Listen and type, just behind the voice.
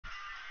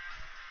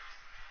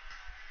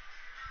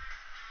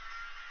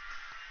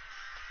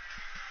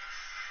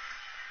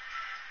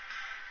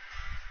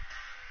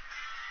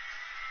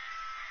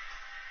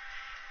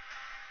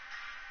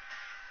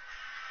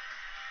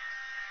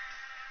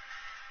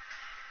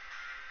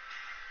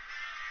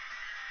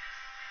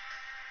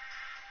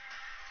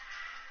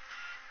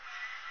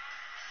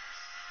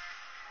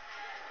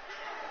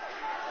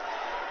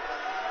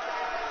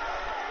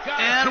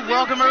And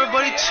welcome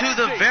everybody to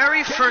the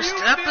very first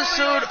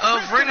episode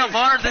of Ring of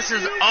Honor. This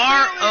is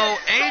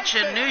ROH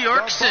in New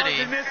York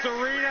City.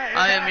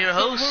 I am your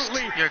host,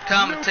 your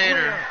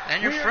commentator,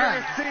 and your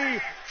friend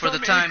for the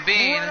time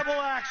being.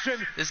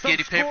 This is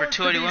Giddy Paper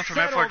 281 from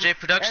F4J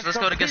Productions. Let's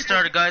go and get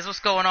started, guys. What's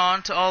going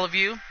on to all of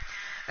you?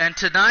 And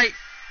tonight,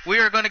 we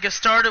are going to get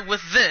started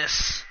with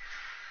this.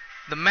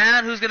 The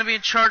man who's going to be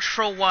in charge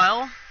for a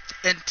while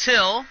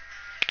until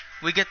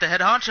we get the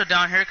head honcho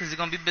down here, because he's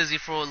going to be busy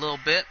for a little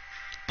bit.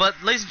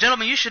 But, ladies and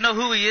gentlemen, you should know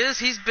who he is.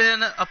 He's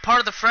been a part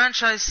of the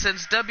franchise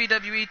since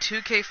WWE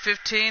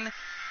 2K15.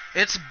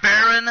 It's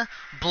Baron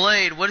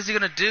Blade. What is he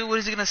going to do? What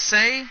is he going to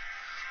say?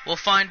 We'll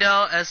find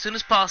out as soon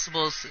as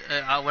possible,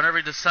 whenever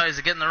he decides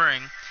to get in the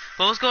ring.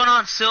 But what's going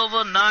on?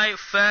 Silva, Knight,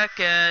 Feck,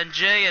 and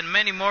Jay, and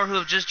many more who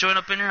have just joined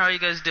up in here. How are you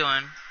guys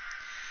doing?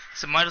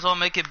 So might as well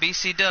make it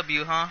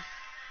BCW, huh?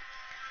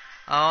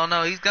 Oh,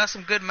 no, he's got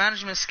some good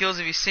management skills.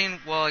 Have you seen?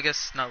 Well, I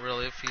guess not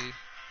really if he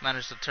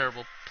managed a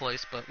terrible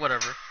place, but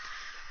whatever.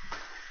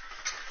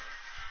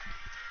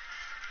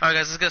 Alright,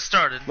 guys, let's get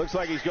started. Looks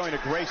like he's going to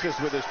grace us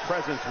with his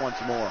presence once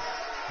more.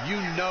 You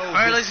know.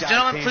 Alright, ladies and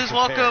gentlemen, please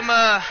welcome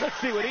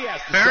Let's see what he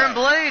has to Baron say.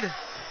 Blade.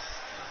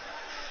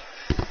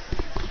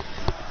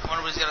 I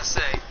wonder what he's going to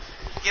say.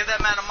 Give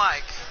that man a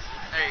mic.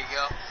 There you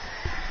go.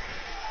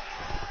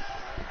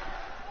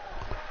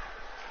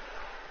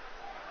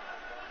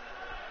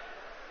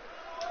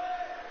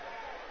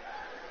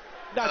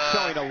 Not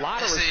showing a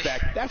lot of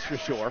respect, that's for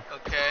sure.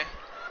 Okay.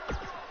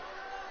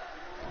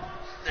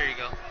 There you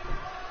go.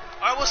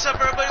 Alright, what's up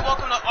everybody?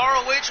 Welcome to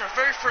ROH, our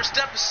very first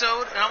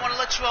episode, and I want to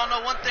let you all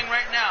know one thing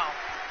right now.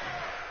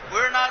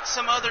 We're not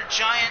some other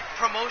giant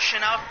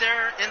promotion out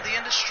there in the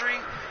industry.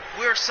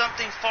 We're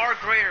something far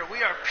greater.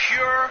 We are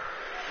pure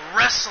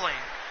wrestling.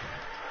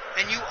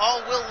 And you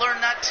all will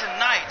learn that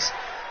tonight.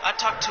 I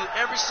talked to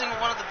every single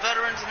one of the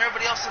veterans and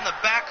everybody else in the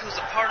back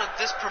who's a part of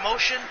this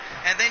promotion,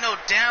 and they know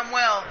damn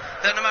well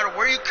that no matter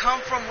where you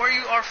come from, where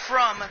you are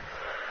from,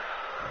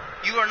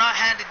 you are not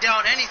handed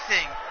down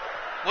anything.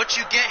 What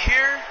you get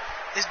here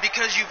is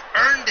because you've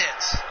earned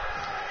it.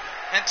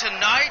 And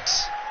tonight,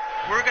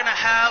 we're going to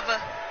have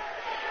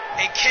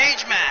a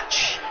cage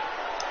match.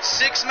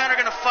 6 men are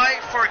going to fight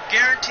for a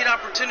guaranteed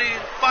opportunity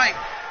to fight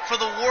for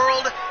the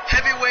World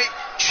Heavyweight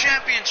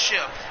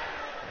Championship.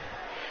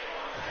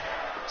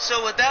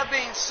 So with that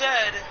being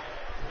said,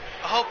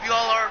 I hope you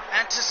all are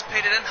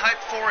anticipated and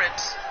hyped for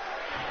it.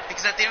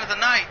 Because at the end of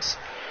the night,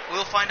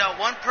 we'll find out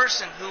one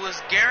person who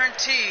is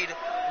guaranteed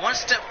one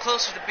step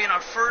closer to being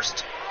our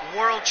first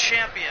world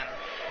champion.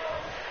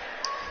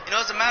 You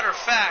know, as a matter of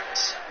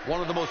fact,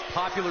 one of the most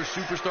popular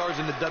superstars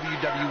in the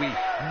WWE.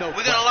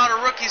 We got a lot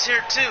of rookies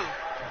here too.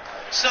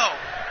 So,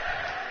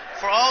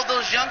 for all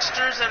those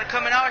youngsters that are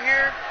coming out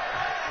here,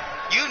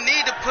 you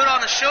need to put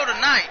on a show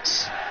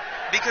tonight,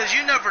 because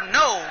you never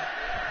know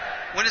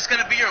when it's going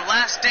to be your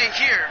last day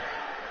here.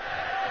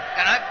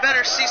 And I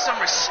better see some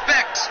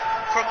respect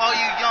from all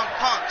you young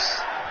punks.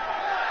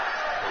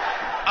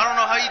 I don't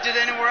know how you did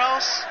anywhere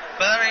else,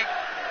 but that ain't.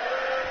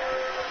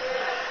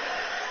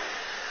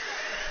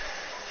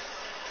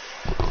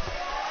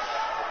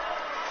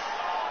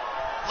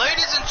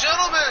 Ladies and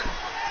gentlemen,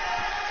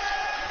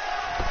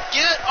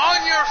 get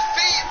on your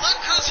feet. Look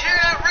who's here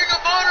at Ring of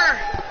Honor.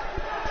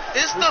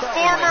 It's the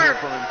former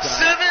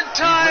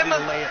 7-time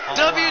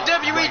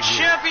WWE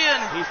champion.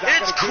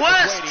 It's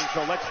Quest. Waiting,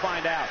 so let's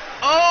find out.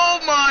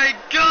 Oh my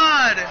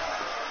God.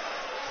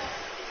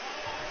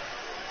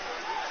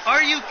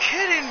 Are you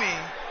kidding me?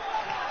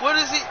 What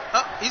is he?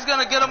 Oh, he's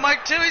going to get a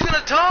mic too. He's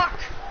going to talk.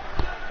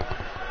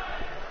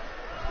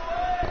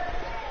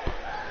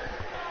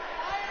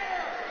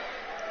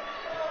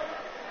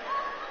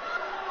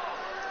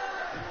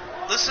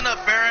 Listen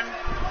up, Baron.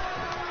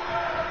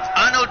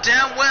 I know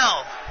damn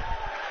well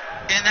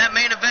in that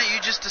main event you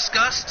just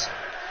discussed,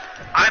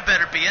 I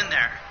better be in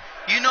there.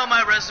 You know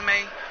my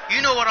resume.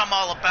 You know what I'm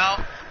all about.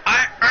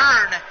 I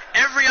earn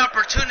every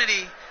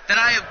opportunity that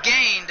I have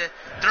gained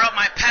throughout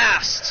my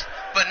past.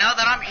 But now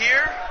that I'm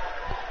here,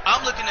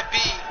 I'm looking to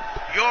be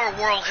your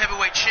World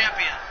Heavyweight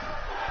Champion.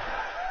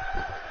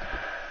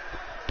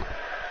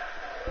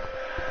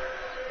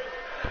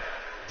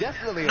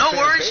 Definitely. No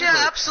worries,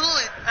 yeah,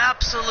 absolutely,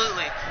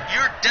 absolutely.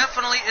 You're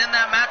definitely in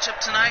that matchup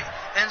tonight,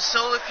 and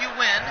so if you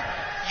win,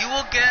 you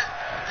will get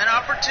an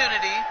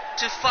opportunity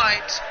to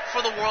fight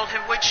for the World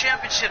Heavyweight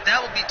Championship. That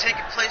will be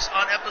taking place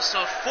on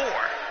episode 4.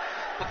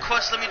 But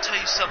Quest, let me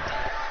tell you something.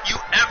 You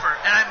ever,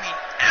 and I mean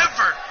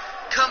ever,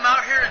 come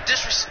out here and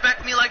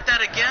disrespect me like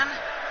that again,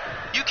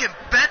 you can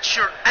bet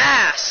your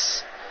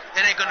ass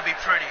it ain't gonna be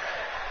pretty.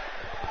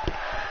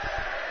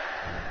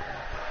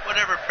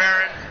 Whatever,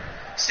 Baron.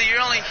 See,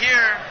 you're only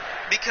here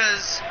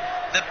because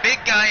the big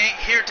guy ain't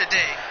here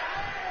today.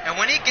 And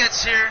when he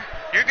gets here,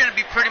 you're going to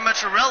be pretty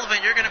much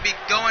irrelevant. You're going to be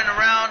going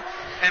around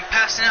and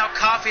passing out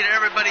coffee to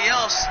everybody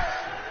else,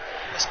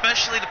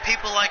 especially to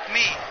people like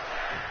me.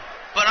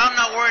 But I'm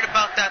not worried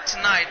about that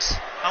tonight.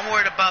 I'm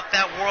worried about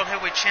that World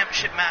Heavyweight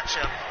Championship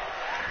matchup.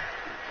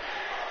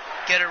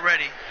 Get it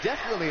ready.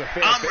 Definitely a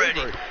fair I'm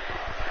favorite. ready.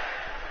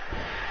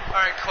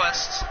 Alright,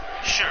 Quest.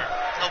 Sure,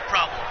 no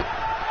problem.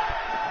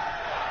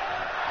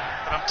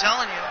 But I'm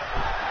telling you,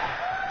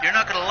 you're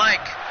not gonna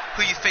like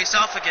who you face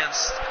off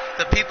against.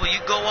 The people you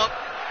go up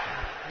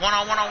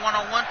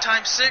one-on-one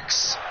times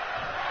 6,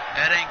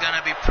 it ain't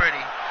gonna be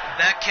pretty.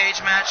 That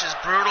cage match is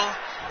brutal.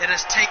 It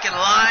has taken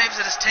lives,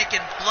 it has taken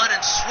blood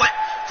and sweat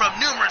from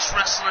numerous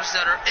wrestlers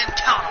that are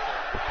incountable.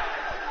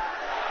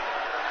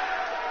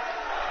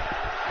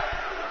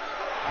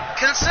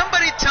 Can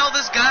somebody tell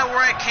this guy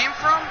where I came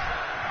from?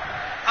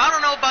 I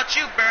don't know about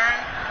you,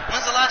 Baron.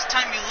 When's the last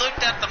time you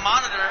looked at the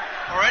monitor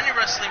or any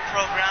wrestling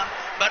program?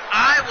 But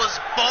I was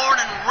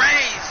born and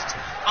raised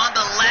on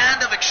the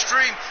land of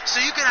extreme. So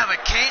you can have a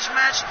cage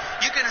match,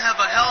 you can have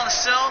a Hell in a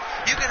Cell,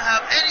 you can have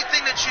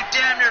anything that you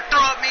damn near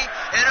throw at me,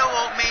 and it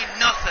won't mean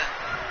nothing.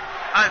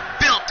 I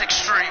built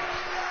extreme.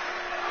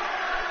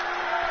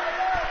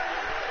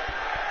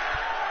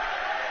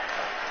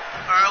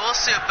 Alright, we'll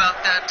see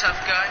about that, tough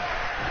guy.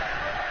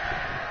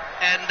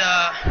 And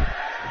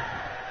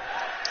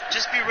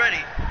just be ready,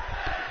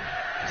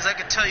 because I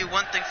can tell you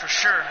one thing for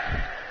sure.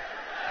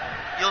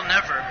 You'll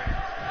never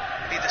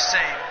be the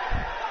same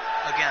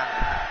again.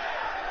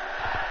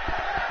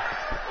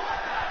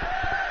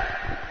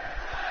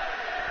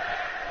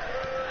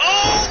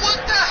 Oh,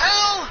 what the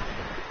hell?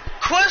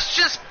 Quest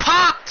just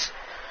popped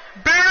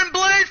Baron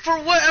Blade for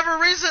whatever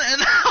reason,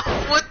 and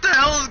what the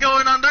hell is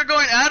going on? They're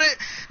going at it.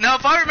 Now,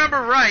 if I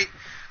remember right,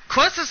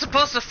 Quest is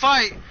supposed to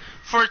fight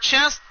for a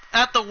chance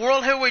at the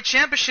World Heavyweight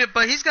Championship,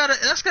 but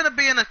that's going to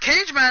be in a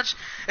cage match,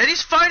 and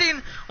he's fighting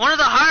one of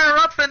the higher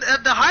up in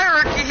the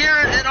hierarchy here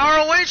in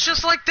ROH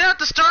just like that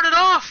to start it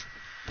off.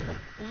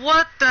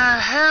 What the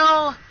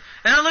hell?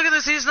 And look at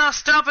this, he's not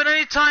stopping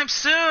anytime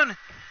soon.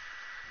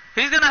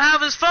 He's going to have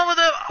his fun with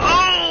it.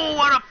 Oh,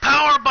 what a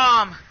power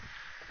bomb.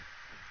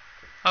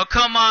 Oh,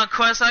 come on,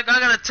 Quest. I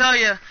got to tell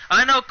you,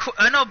 I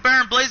know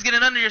Baron Blade's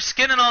getting under your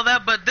skin and all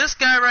that, but this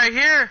guy right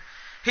here,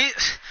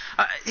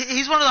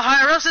 he's one of the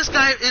higher ups. This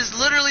guy is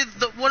literally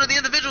one of the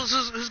individuals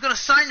who's going to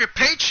sign your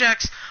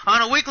paychecks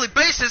on a weekly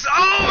basis.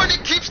 Oh, and he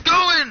keeps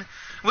going.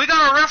 We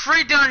got a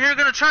referee down here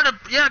going to try to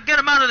get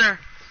him out of there.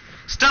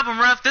 Stop him,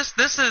 ref. This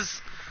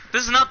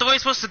is not the way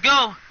it's supposed to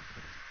go.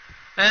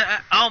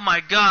 Oh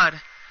my God,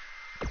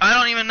 I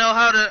don't even know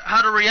how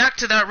to react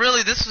to that.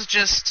 Really, this is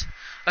just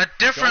a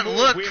different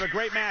look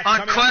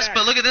on Quest,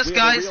 but look at this,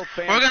 guys.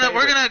 We're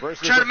gonna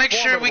try to make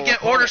sure we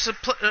get orders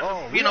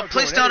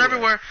placed out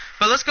everywhere.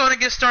 But let's go ahead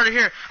and get started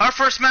here. Our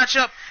first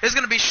matchup is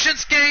gonna be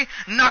Shinsuke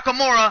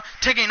Nakamura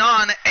taking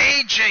on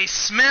AJ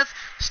Smith,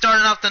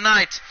 starting off the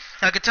night.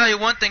 I can tell you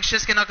one thing: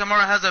 Shinsuke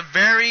Nakamura has a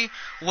very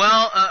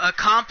well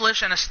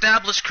accomplished and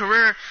established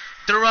career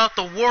throughout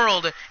the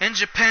world, in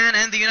Japan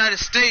and the United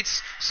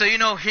States. So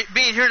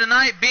being here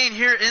tonight, being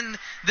here in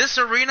this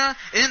arena,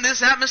 in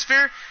this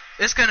atmosphere,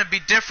 it's going to be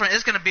different.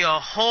 It's going to be a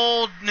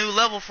whole new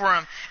level for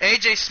him.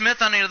 AJ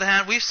Smith, on the other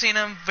hand, we've seen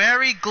him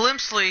very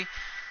glimpsely,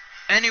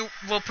 and he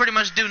will pretty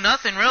much do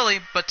nothing, really.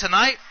 But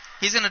tonight,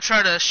 he's going to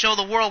try to show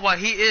the world why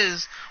he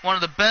is one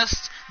of the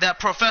best that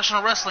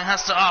professional wrestling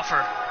has to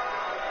offer.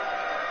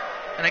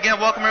 And again,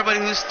 welcome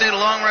everybody who stayed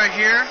along right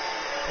here.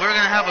 We're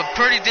going to have a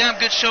pretty damn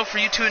good show for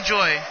you to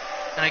enjoy.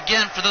 And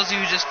again, for those of you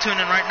who just tuned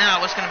in right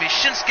now, it's going to be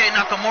Shinsuke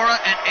Nakamura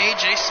and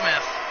AJ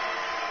Smith.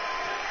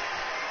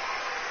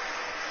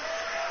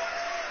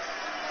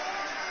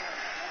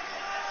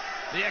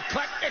 The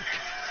eclectic.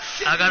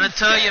 I gotta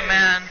tell you,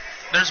 man,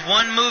 there's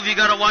one move you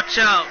gotta watch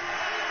out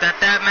that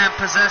man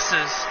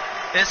possesses.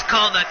 It's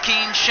called a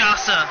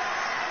Kinshasa.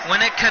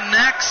 When it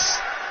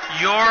connects,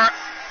 you're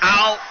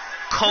out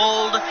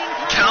cold,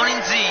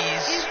 counting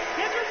Z's. Is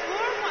scheduled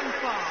for one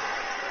fall.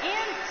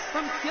 And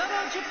from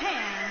Kyoto,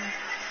 Japan,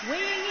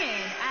 weighing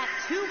in at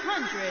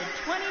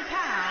 220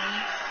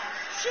 pounds,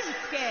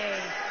 Shinsuke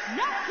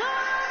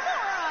Nakamura.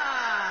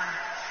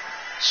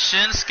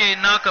 Shinsuke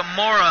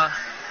Nakamura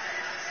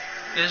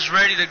is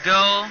ready to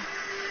go,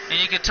 and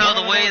you can tell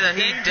the way that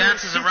he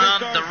dances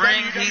around the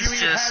ring. He's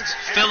just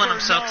feeling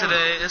himself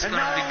today. It's going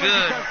to be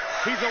good.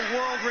 He's a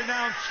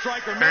world-renowned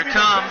striker. Here it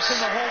comes,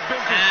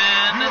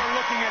 and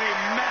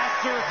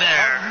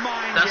there.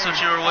 That's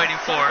what you were waiting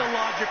for.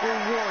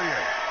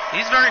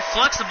 He's very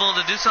flexible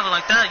to do something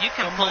like that. You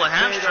can pull a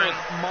hamstring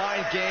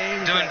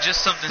doing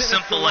just something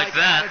simple like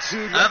that.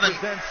 I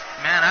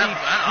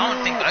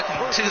don't think I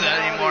can do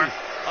that anymore.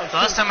 The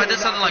last time I did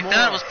something like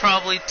that was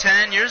probably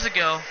 10 years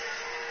ago.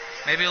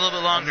 Maybe a little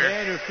bit longer.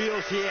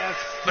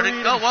 But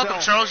welcome,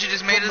 Charles. You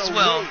just made it as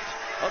well.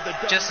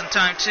 Just in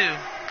time, too.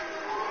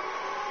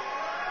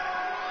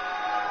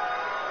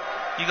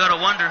 You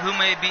gotta wonder who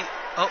may be...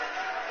 Oh.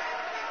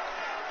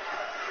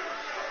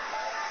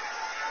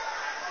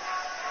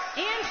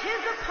 And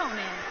his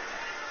opponent,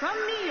 from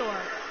New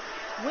York,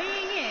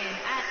 weighing in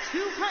at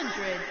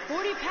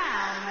 240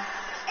 pounds,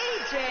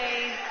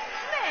 AJ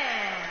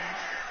Smith.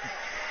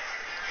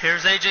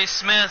 Here's AJ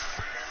Smith.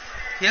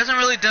 He hasn't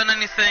really done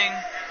anything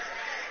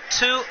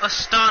too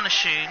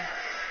astonishing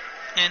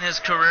in his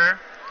career,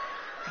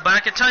 but I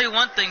can tell you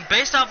one thing: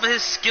 based off of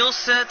his skill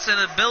sets and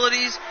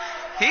abilities,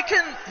 he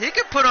can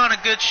put on a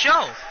good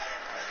show.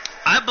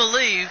 I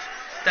believe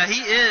that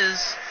he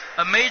is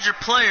a major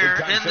player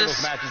in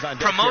this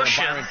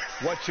promotion,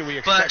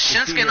 but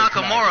Shinsuke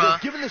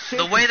Nakamura,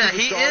 the way that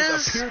he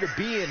is,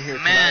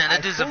 man,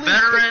 that dude's a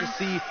veteran,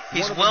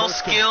 he's well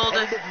skilled,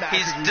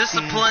 he's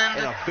disciplined,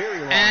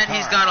 and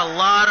he's got a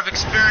lot of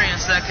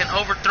experience that can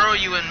overthrow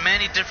you in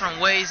many different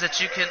ways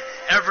that you can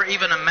ever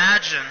even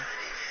imagine.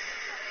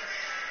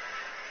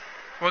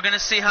 We're going to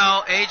see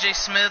how AJ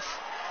Smith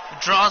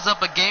draws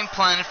up a game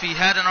plan if he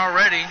hadn't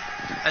already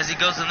as he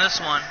goes in this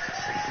one.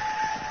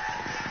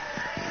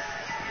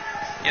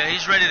 Yeah,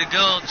 he's ready to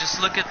go. Just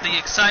look at the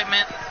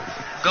excitement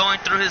going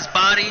through his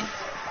body.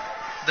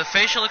 The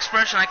facial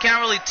expression, I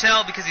can't really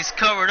tell because he's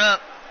covered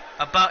up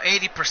about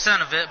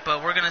 80% of it,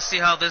 but we're going to see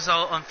how this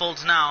all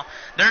unfolds now.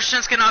 There's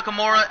Shinsuke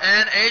Nakamura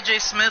and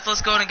AJ Smith.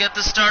 Let's go ahead and get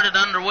this started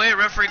underway.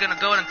 Referee going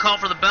to go ahead and call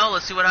for the bell.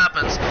 Let's see what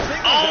happens.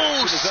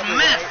 Oh,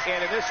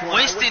 Smith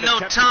wasting no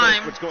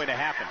time.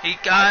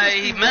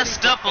 He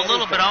messed up a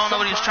little bit. I don't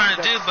know what he was trying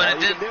to do, but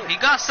he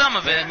got some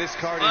of it,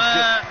 but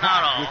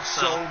not all.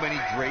 So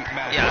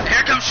yeah,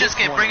 here comes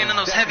Shinsuke bringing in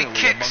those heavy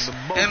kicks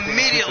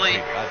immediately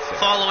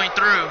following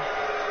through.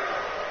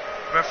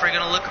 Referee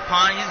going to look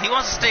upon. He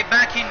wants to stay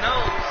back. He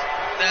knows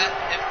that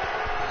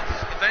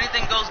if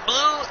anything goes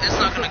blue, it's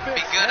not going to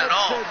be good at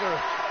all.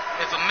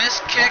 If a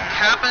missed kick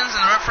happens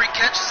and the referee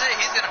catches it,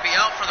 he's going to be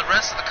out for the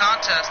rest of the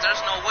contest.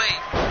 There's no way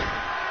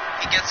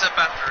he gets up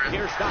after it.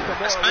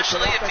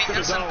 Especially if he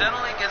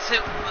incidentally gets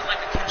hit with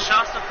like a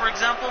Kinshasa, for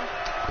example.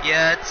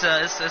 Yeah, it's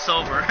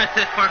over.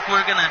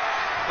 we're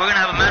gonna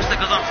have a match that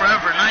goes on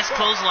forever. Nice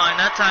clothesline.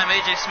 That time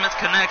AJ Smith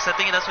connects. I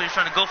think that's what he was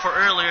trying to go for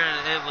earlier.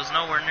 It was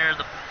nowhere near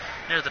the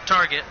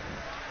target.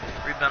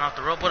 Rebound off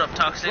the rope. What up,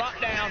 Toxic?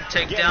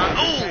 Take down.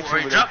 Oh, or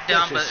he dropped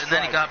down, but and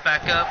then he got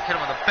back up. Hit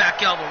him with a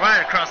back elbow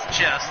right across the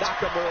chest.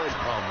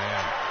 Oh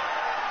man.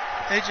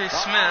 AJ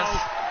Smith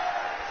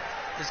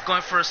is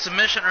going for a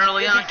submission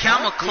early on.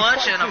 Camel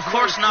clutch, and of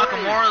course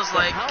Nakamura's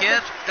like,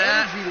 get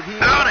that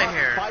out of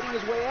here.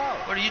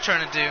 What are you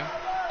trying to do?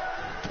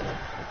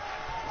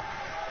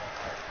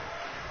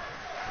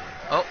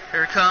 Oh,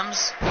 here it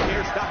comes.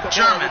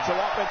 German.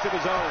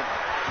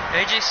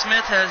 AJ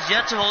Smith has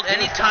yet to hold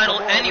any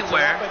title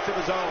anywhere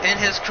in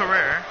his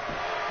career,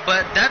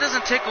 but that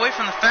doesn't take away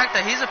from the fact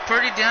that he's a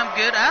pretty damn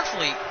good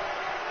athlete.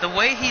 The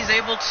way he's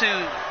able to,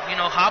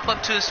 hop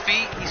up to his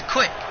feet, he's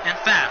quick and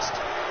fast.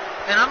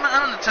 And I'm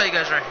going to tell you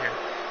guys right here,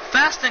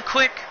 fast and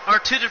quick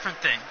are two different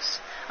things.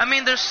 I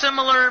mean, they're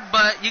similar,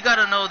 but you got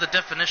to know the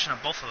definition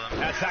of both of them.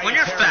 When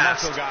you're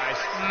fast,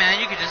 man,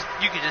 you could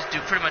just do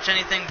pretty much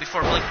anything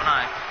before a blink of an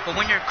eye. But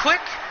when you're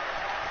quick,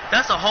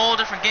 that's a whole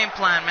different game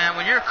plan, man.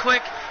 When you're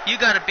quick, you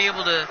got to be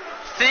able to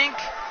think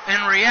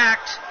and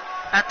react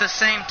at the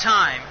same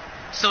time.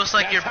 So it's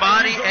like your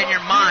body and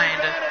your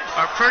mind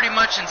are pretty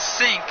much in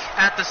sync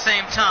at the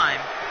same time.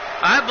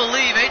 I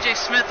believe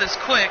AJ Smith is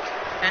quick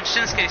and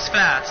Shinsuke's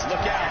fast.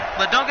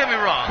 But don't get me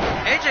wrong,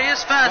 AJ is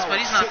fast, but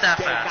he's not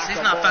that fast.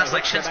 He's not fast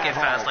like Shinsuke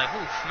fast. Like,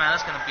 oof, man,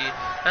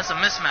 that's a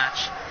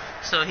mismatch.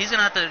 So he's going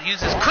to have to use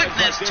his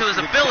quickness to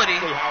his ability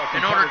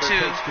in order to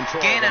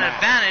gain an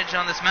advantage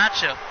on this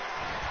matchup.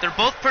 They're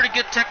both pretty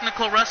good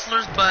technical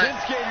wrestlers, but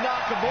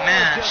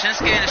man,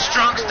 Shinsuke in his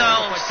strong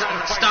style,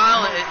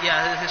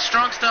 his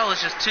strong style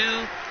is just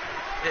too.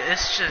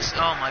 It's just,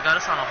 oh my God,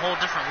 it's on a whole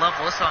different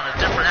level. It's on a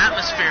different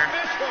atmosphere.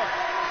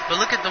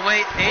 But look at the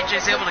way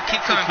AJ's able to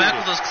keep coming back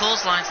with those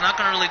clotheslines. Not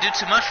going to really do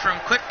too much for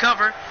him. Quick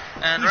cover,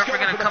 and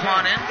referee going to come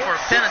on in for a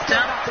pin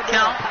attempt.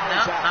 Count.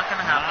 No, not going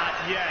to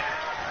happen.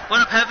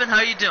 What up, Heaven? How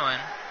you doing?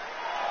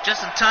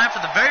 Just in time for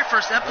the very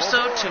first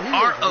episode to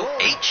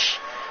ROH.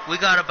 We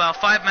got about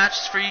 5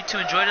 matches for you to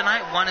enjoy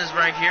tonight. One is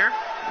right here,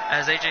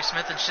 as AJ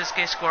Smith and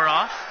Shinsuke square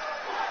off.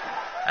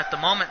 At the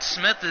moment,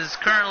 Smith is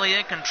currently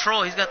in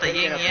control. He's got the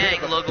Yin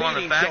Yang logo on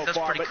the back. That's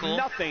pretty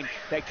cool.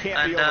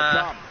 And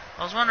I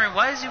was wondering,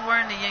 why is he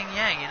wearing the Yin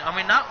Yang? I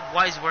mean, not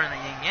why is he wearing the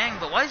Yin Yang,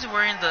 but why is he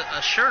wearing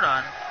a shirt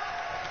on?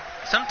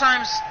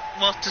 Sometimes,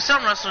 well, to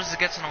some wrestlers it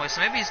gets in the way, so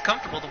maybe he's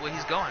comfortable the way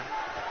he's going.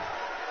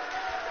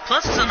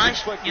 Plus, it's a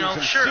nice,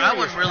 shirt. I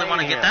wouldn't really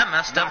want to get that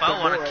messed up.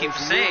 I want to keep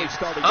saved.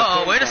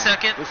 Uh-oh, wait a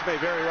second.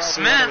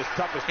 Smith,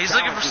 he's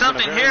looking for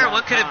something here.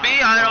 What could it be?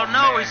 I don't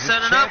know. He's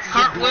setting up.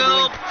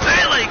 Cartwheel,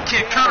 Pele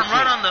kick. Caught him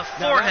right on the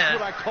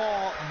forehead.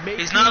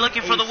 He's not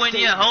looking for the win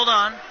yet. Hold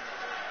on.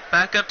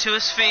 Back up to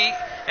his feet.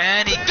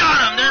 And he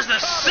got him. There's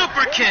the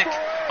super kick.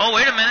 Oh,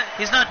 wait a minute.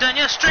 He's not done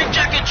yet. Straight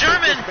jacket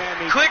German.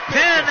 Quick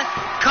pin.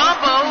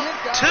 Combo.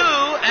 2.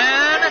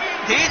 And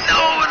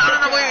not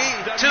in the way.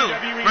 2.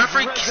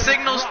 Referee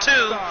signals 2.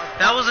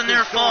 That was a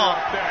near fall.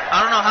 I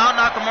don't know how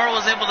Nakamura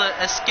was able to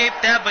escape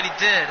that, but he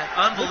did.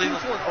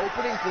 Unbelievable.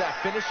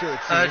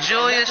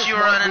 Julius, you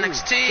are on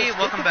NXT.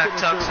 Welcome back,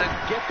 Toxic.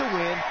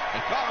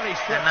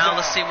 And now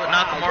let's see what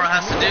Nakamura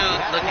has to do.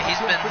 Look, he's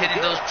been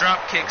hitting those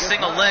drop kicks,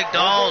 single-legged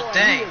all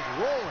day.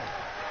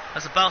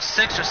 That's about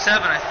 6 or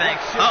 7, I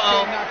think.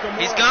 Uh-oh.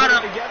 He's got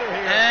him.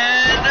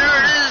 And there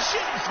it is.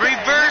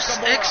 Reverse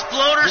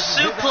exploder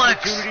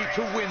suplex.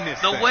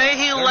 The way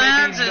he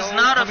lands is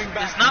not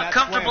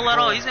comfortable at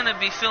all. He's going to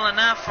be feeling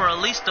that for at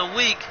least a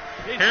week.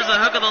 Here's a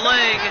hook of the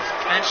leg.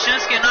 And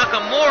Shinsuke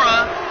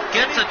Nakamura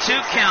gets a 2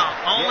 count.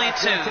 Only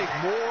 2. Take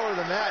more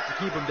than that to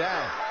keep him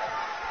down.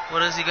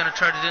 What is he going to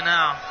try to do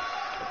now?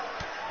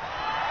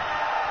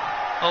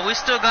 Well, we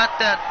still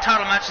got that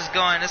title matches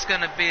going. It's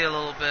going to be a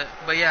little bit.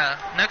 But yeah,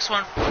 next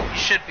one you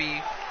should be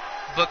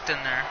booked in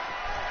there.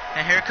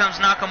 And here comes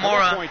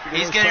Nakamura.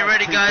 He's getting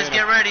ready, guys.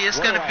 Get ready. It's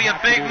going to be a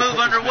big move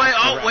underway.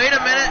 Oh, wait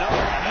a minute.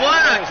 What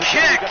a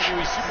kick.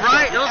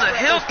 Right. It was a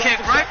heel kick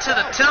right to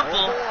the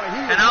temple.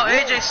 And now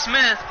AJ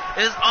Smith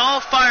is all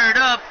fired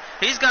up.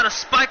 He's got a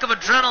spike of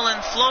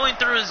adrenaline flowing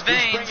through his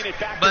veins,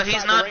 but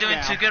he's not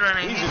doing too good right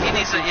now. He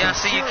needs to, yeah,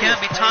 see, you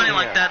can't be taunting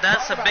like that.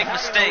 That's a big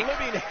mistake.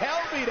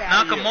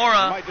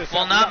 Nakamura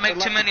will not make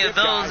too many of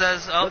those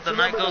as, the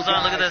night goes on.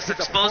 Look at this,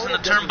 exposing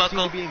the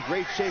turnbuckle.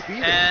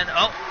 And,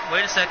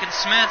 wait a second,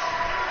 Smith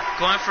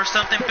going for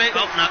something big.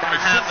 Oh, not going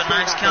to have a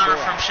nice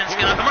counter from Shinsuke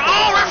Nakamura.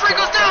 Oh, referee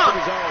goes down!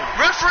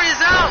 Referee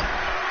is out!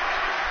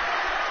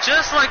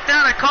 Just like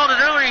that, I called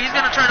it earlier. He's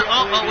gonna try to.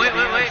 Wait.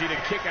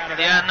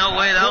 Yeah, no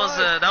way. That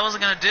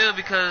wasn't gonna do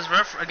because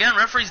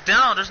referee's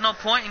down. There's no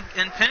point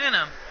in pinning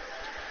him.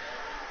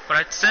 But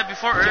I said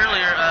before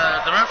earlier,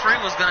 the referee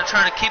was gonna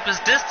try to keep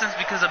his distance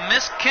because a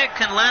missed kick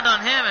can land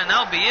on him and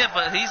that'll be it.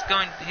 But he's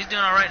doing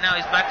all right now.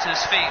 He's back to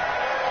his feet.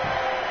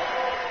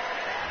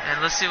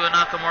 And let's see what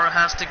Nakamura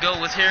has to go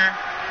with here.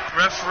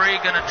 Referee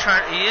gonna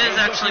try. He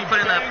is actually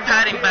putting the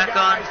padding back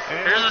on.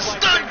 There's a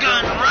stun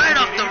gun right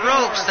off the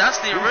ropes. That's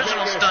the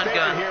original stun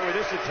gun.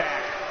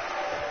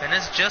 And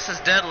it's just as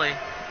deadly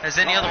as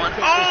any other one.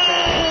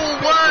 Oh,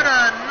 what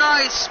a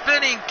nice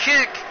spinning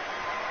kick.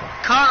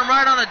 Caught him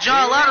right on the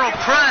jaw. Lateral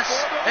press.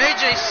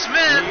 AJ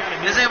Smith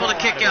is able to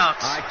kick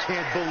out.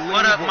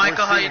 What up,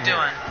 Michael? How you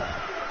doing?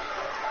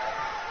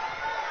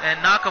 And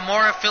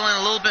Nakamura feeling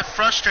a little bit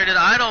frustrated.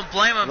 I don't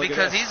blame him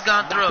because he's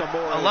gone through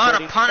a lot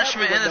of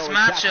punishment in this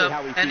matchup,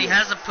 and he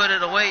hasn't put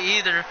it away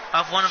either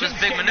off one of his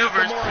big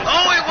maneuvers.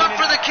 Oh, he went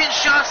for the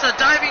Kinshasa,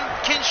 diving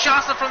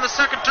Kinshasa from the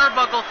second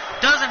turnbuckle.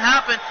 Doesn't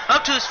happen.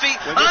 Up to his feet.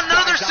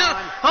 Another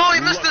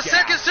he missed the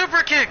second super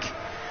kick.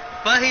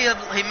 But he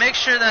makes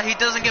sure that he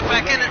doesn't get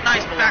back in it.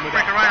 Nice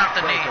backbreaker right off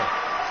the knee.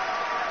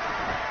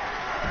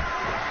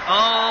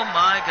 Oh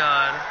my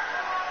God.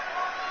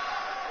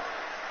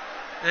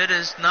 It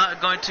is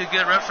not going too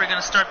good. Referee going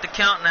to start the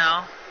count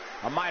now.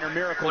 A minor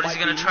miracle. What is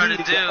he going to try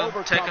to do?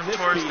 Take him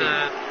towards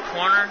the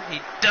corner? He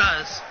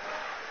does.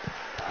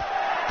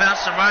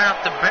 Bouncing right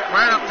off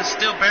the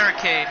steel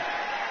barricade.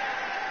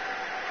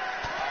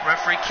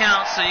 Referee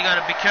counts, so you got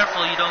to be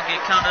careful you don't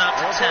get counted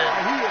out to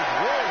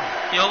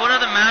 10. Yo, what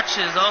other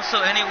matches?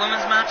 Also, any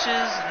women's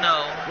matches?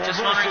 No. Just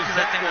wondering because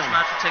I think this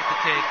match will take the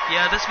cake.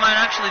 Yeah, this might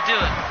actually do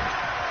it.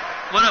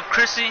 What up,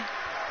 Chrissy?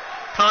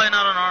 Probably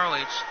not on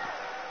ROH.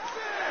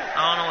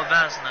 I don't know what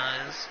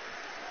Vazna is.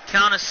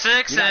 Count of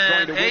 6,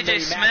 and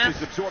AJ Smith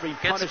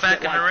gets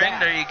back in the ring.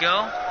 There you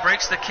go.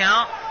 Breaks the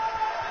count.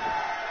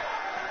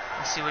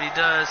 Let's see what he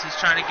does. He's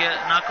trying to get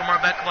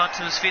Nakamura back up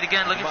to his feet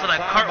again, looking for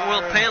that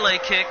cartwheel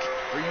Pele kick.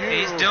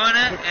 He's doing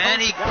it,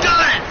 and he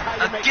got it!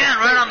 Again,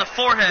 right on the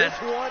forehead.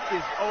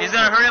 He's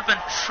got to hurry up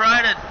and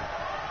try to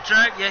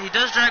drag. Yeah, he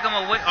does drag him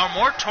away, or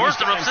more towards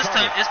the ropes this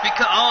time. It's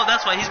because,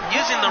 that's why he's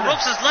using the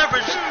ropes as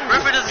leverage.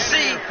 Referee doesn't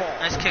see.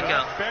 Nice kick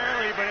out.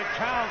 Barely, but it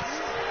counts.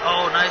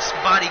 Oh, nice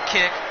body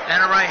kick, and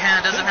a right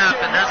hand doesn't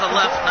happen. There's a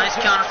left. Nice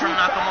counter from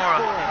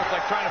Nakamura.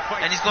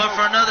 And he's going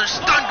for another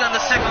stun gun,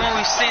 the second one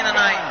we've seen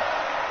tonight.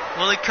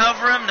 Will he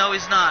cover him? No,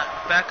 he's not.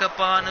 Back up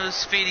on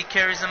his feet, he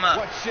carries him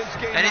up.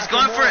 And he's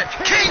going for it.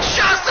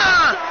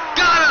 Kinshasa!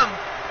 Got him!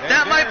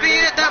 That might be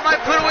it. That might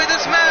put away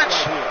this match.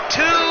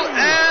 2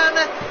 and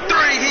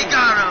 3, he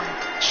got him.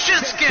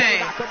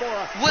 Shinsuke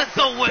with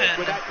the win.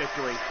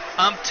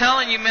 I'm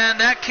telling you, man,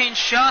 that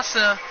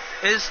Kinshasa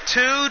is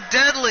too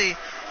deadly.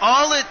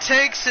 All it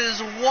takes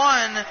is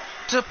one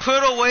to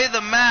put away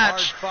the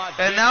match.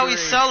 And now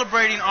he's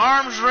celebrating,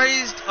 arms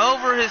raised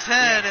over his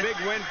head.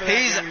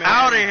 He's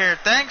out of here.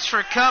 Thanks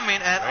for coming.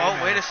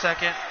 And wait a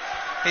second.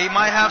 He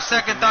might have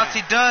second thoughts.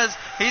 He does.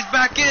 He's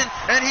back in,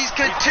 and he's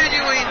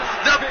continuing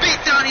the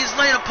beatdown he's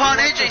laid upon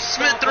AJ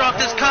Smith throughout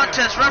this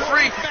contest.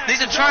 Referee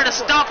needs to try to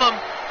stop him.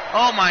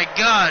 Oh my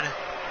God.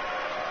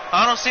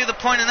 I don't see the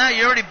point in that.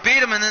 You already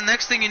beat him, and then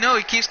next thing you know,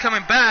 he keeps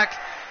coming back.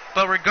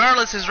 But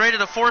regardless, he's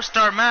rated a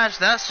 4-star match.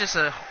 That's just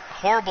a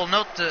horrible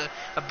note,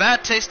 a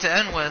bad taste to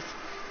end with.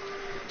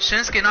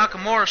 Shinsuke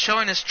Nakamura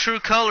showing his true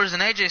colors,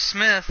 and AJ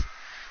Smith,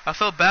 I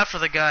feel bad for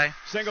the guy.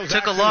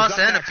 Took a loss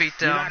and a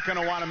beatdown. You're not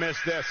going to want to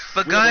miss this.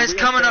 But guys,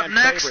 coming up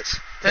next,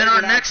 in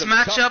our next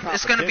matchup,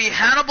 it's going to be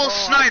Hannibal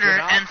Snyder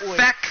and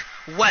Feck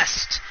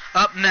West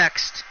up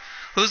next.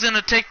 Who's going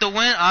to take the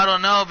win? I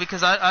don't know,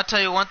 because I'll tell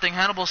you one thing.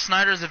 Hannibal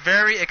Snyder is a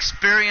very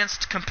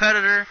experienced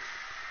competitor.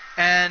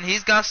 And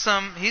he's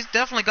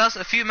definitely got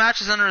a few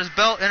matches under his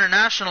belt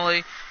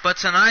internationally, but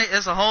tonight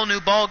is a whole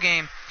new ball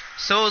game.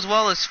 So as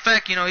well as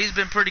Feck, you know, he's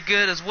been pretty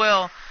good as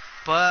well.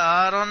 But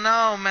I don't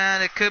know,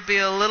 man. It could be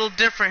a little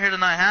different here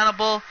tonight.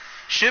 Hannibal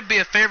should be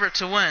a favorite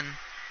to win.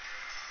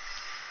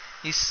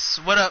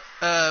 What up,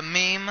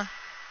 meme?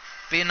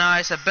 Be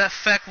nice. I bet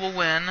Feck will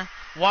win.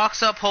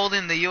 Walks up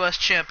holding the U.S.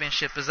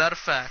 Championship. Is that a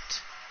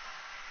fact?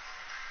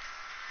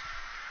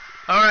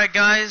 Alright,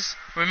 guys.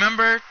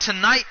 Remember,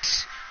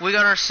 tonight we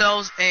got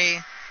ourselves a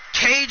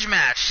cage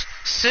match.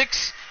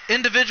 6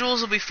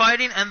 individuals will be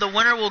fighting, and the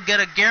winner will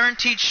get a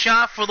guaranteed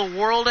shot for the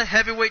World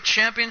Heavyweight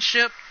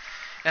Championship.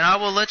 And I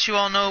will let you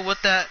all know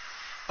what that...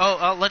 Oh,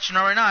 I'll let you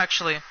know right now,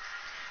 actually.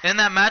 In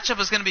that matchup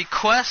is going to be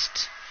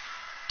Quest,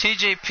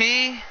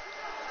 TJP,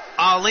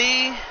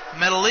 Ali,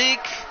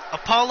 Metalik,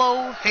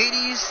 Apollo,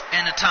 Hades,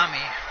 and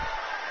Itami.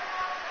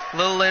 A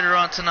little later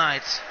on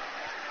tonight.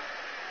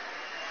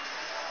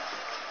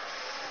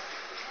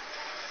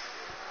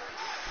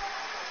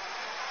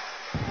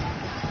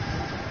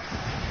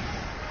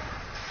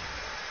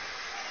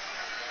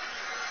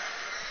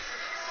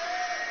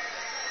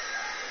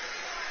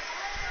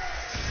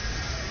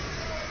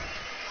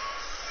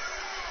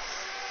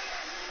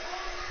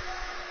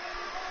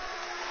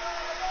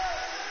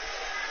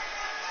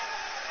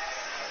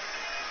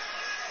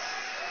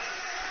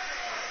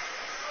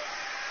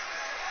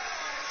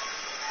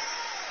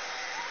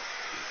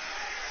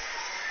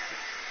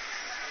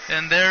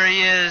 And there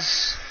he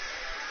is,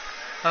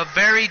 a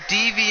very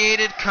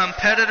deviated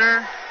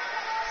competitor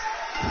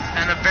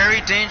and a very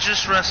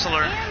dangerous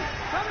wrestler. And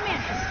from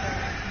Manchester,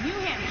 New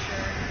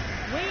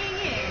Hampshire, weighing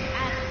in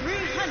at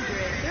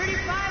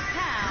 335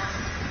 pounds,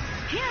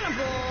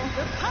 Hannibal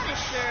the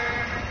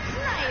Punisher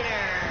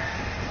Snyder.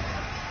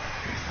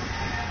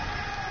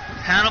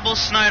 Hannibal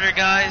Snyder,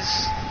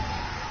 guys.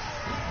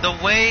 The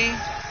way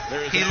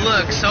he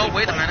looks. Oh,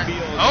 wait a minute.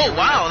 Oh,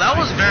 wow, that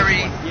was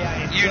very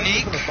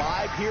unique.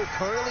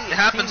 It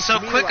happened so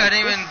quick I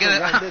didn't even get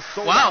it.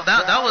 Wow,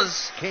 that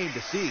was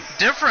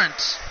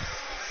different.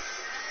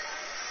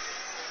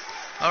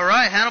 All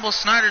right, Hannibal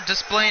Snyder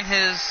displaying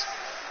his,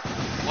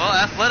 well,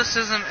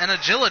 athleticism and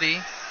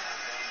agility.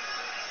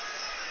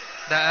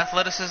 That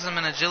athleticism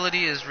and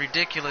agility is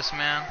ridiculous,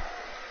 man.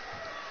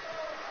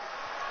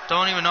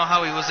 Don't even know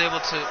how he was able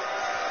to...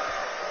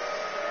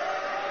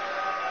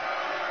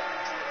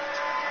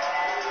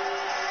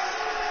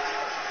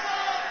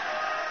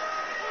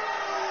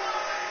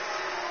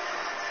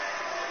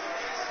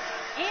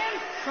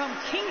 From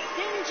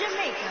Kingston,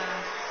 Jamaica,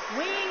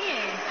 weighing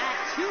in at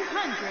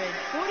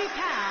 240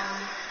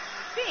 pounds,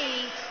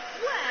 Feck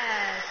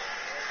West.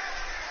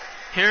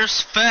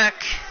 Here's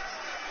Feck.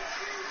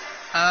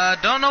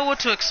 Don't know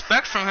what to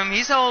expect from him.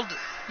 He's held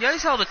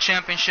a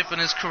championship in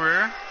his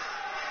career.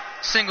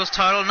 Singles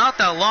title, not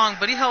that long,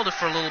 but he held it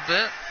for a little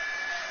bit.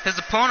 His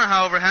opponent,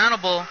 however,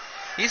 Hannibal,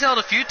 he's held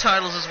a few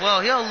titles as well.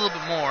 He held a little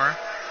bit more.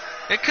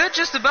 It could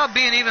just about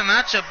be an even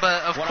matchup,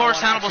 but of course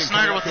Hannibal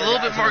Snyder with a little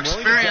bit more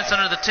experience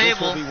under the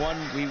table.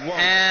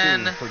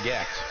 And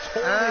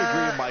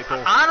I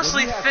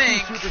honestly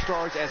think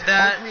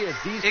that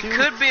it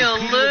could be a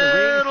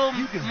little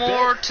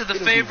more to the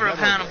favor of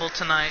Hannibal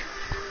tonight.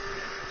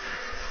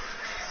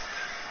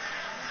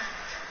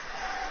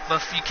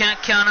 But you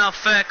can't count out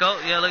Feck. Oh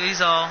yeah, look,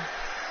 he's all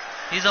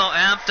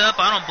amped up.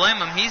 I don't blame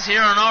him. He's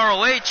here on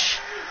ROH.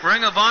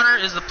 Ring of Honor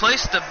is the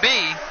place to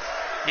be.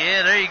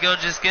 Yeah, there you go.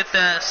 Just get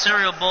that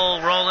cereal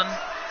bowl rolling.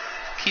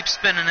 Keep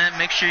spinning it.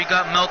 Make sure you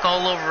got milk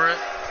all over it.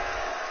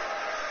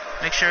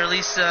 Make sure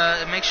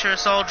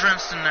it's all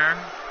drenched in there.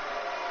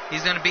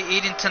 He's going to be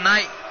eating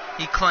tonight,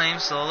 he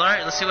claims. So, all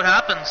right, let's see what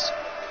happens.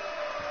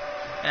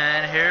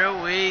 And here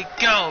we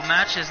go.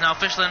 Match is now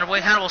officially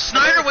underway. Hannibal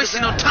Snyder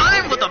wasting no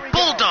time with a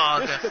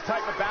bulldog.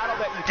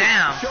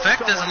 Damn, Feck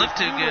doesn't look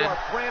too good.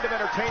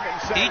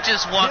 He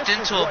just walked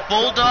into a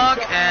bulldog,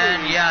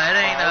 and yeah, it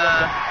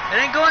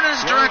ain't going in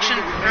his direction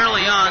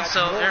early on.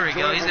 So there we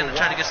go. He's gonna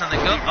try to get something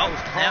go. Oh,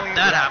 yep,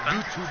 that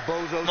happened.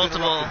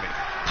 Multiple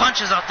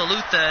punches off the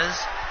Luthez.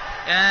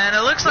 And it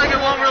looks like it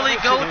won't really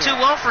go too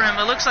well for him.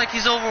 It looks like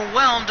he's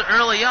overwhelmed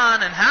early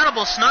on. And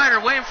Hannibal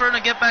Snyder waiting for him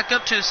to get back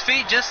up to his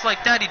feet. Just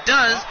like that he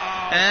does.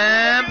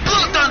 And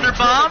Blue Thunder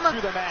Bomb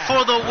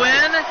for the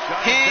win.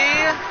 He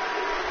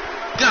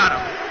got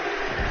him.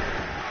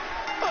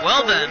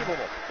 Well then.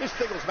 This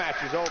singles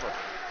match is over.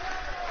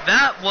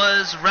 That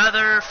was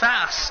rather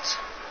fast.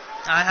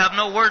 I have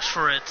no words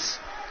for it.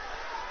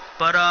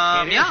 But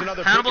yeah,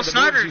 Hannibal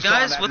Snyder,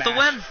 guys, with the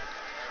win.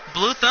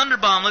 Blue Thunder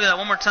Bomb. Look at that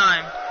one more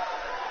time.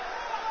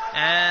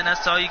 And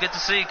that's all you get to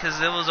see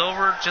because it was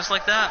over just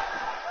like that.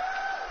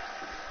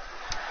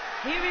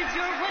 Here is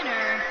your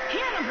winner,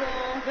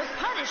 Hannibal the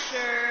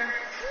Punisher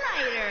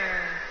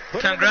Snyder.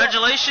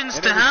 Congratulations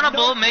to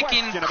Hannibal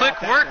making quick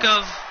work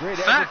of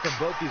Feck.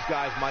 From both these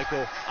guys,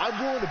 Michael. I'm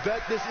willing to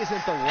bet this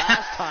isn't the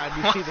last time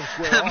you see them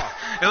square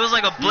off. It was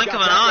like a blink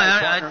of an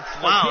eye.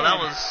 Wow, that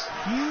was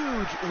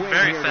huge win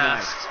very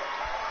fast.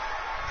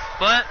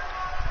 But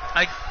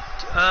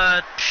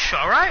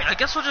alright, I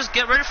guess we'll just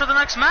get ready for the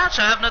next match.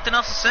 I have nothing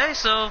else to say,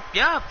 so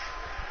yeah.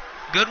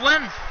 Good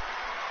win.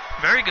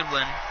 Very good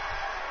win.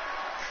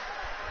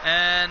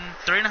 and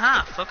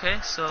 3.5. Okay,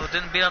 so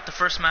didn't beat out the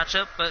first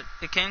matchup, but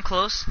it came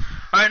close.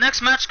 All right,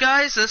 next match,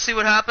 guys. Let's see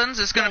what happens.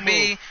 It's going to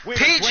be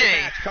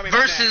PJ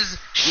versus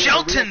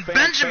Shelton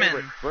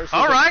Benjamin.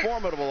 All right,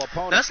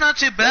 that's not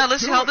too bad.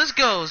 Let's see how this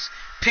goes.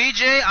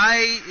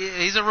 PJ,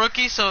 he's a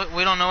rookie, so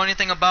we don't know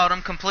anything about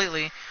him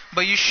completely.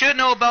 But you should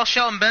know about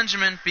Shelton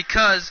Benjamin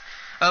because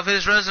of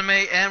his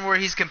resume and where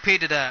he's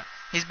competed at.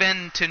 He's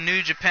been to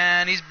New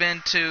Japan. He's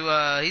been to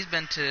the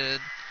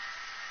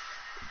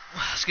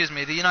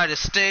United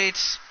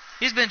States.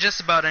 He's been just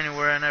about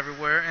anywhere and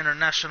everywhere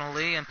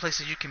internationally and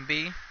places you can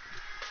be.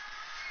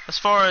 As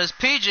far as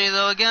PJ,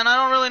 though, again, I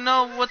don't really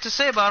know what to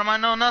say about him. I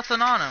know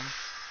nothing on him.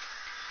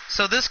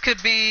 So this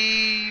could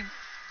be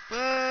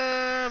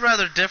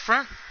rather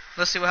different.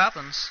 Let's see what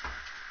happens.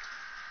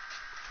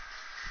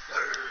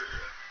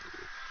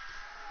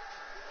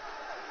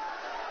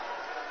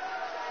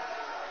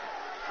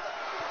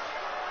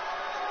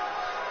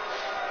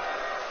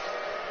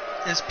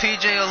 Is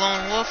PJ a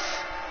lone wolf?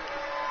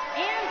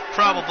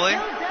 Probably.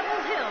 From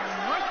Devil Hill,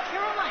 North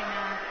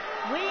Carolina,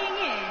 weighing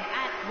in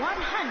at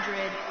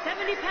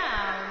 170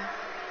 pounds,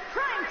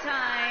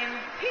 Primetime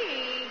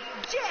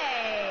PJ.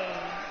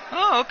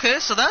 Oh, okay,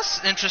 so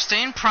that's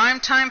interesting.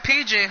 Primetime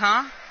PJ,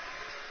 huh?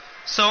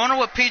 So I wonder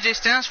what PJ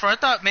stands for. I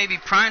thought maybe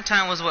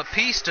Primetime was what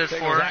P stood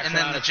for, and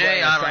then the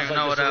J, I don't even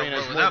know what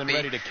would that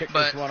be.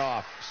 But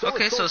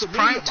okay, so it's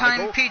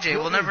Primetime PJ.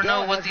 We'll never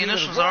know what the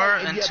initials are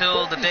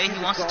until the day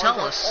he wants to tell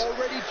us.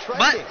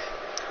 But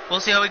we'll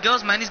see how he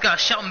goes, man. He's got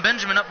Shelton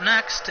Benjamin up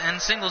next in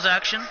singles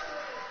action.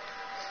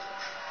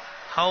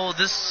 How will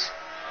this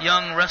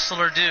young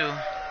wrestler do?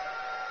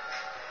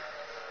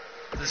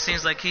 It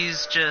seems like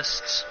he's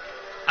just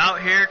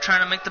out here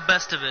trying to make the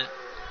best of it.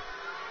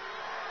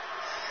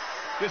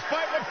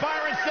 Despite what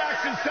Byron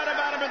Saxton said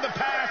about him in the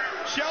past,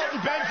 Shelton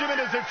Benjamin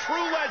is a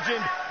true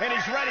legend, and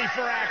he's ready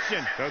for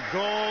action. The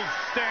gold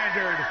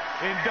standard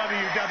in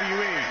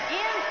WWE.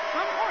 And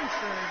from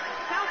Orangeburg,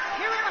 South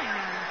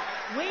Carolina,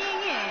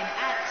 weighing in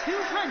at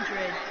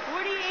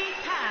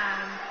 248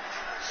 pounds,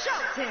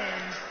 Shelton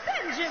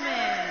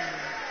Benjamin.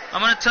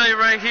 I'm going to tell you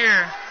right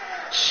here,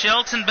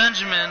 Shelton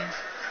Benjamin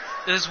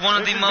is one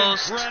of the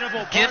most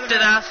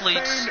gifted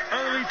athletes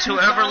to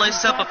ever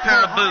lace up a pair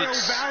of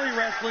boots.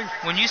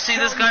 When you see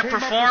this guy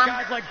perform,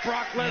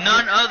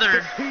 none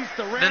other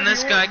than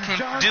this guy can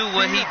do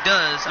what he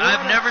does.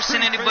 I've never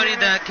seen anybody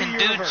that can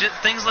do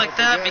things like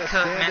that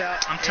because, man,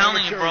 I'm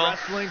telling you, bro,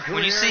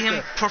 when you see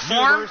him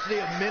perform,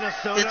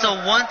 it's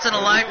a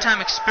once-in-a-lifetime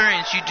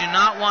experience. You do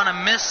not want to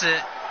miss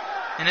it.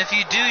 And if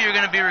you do, you're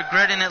going to be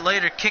regretting it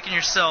later, kicking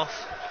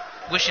yourself,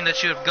 wishing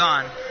that you had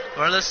gone.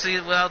 Or let's see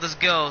how this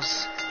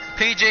goes.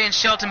 PJ and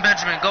Shelton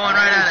Benjamin going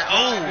right at it.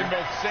 Oh,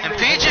 and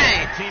PJ,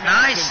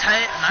 nice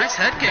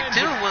head kick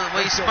too. The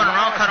way he spun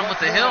around, caught him with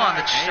the heel on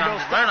the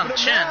right on the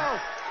chin.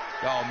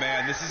 Oh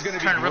man, this is going to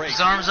be trying to rip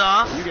his arms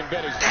off.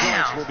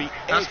 Damn,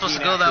 not supposed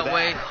to go that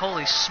way.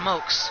 Holy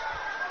smokes!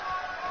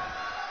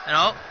 And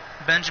oh,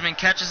 Benjamin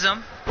catches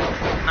him.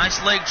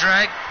 Nice leg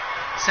drag,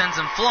 sends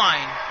him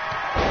flying.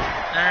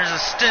 And there's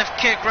a stiff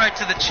kick right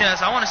to the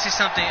chest. I want to see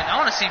something. I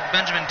want to see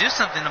Benjamin do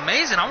something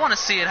amazing. I want to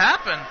see it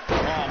happen.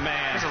 Oh,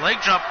 man. There's a leg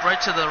drop right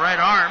to the right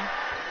arm,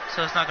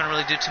 so it's not going to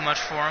really do too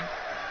much for him.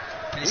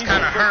 And he's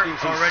kind of hurt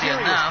already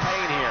enough.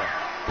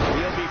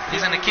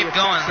 He's going to keep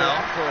going, though.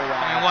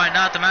 I mean, why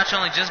not? The match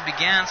only just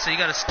began, so you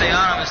got to stay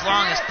on him as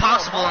long as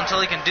possible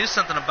until he can do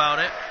something about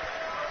it.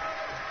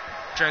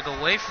 Drag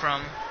away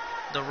from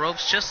the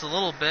ropes just a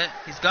little bit.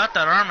 He's got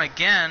that arm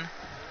again.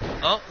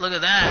 Oh, look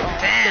at that.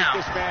 Damn.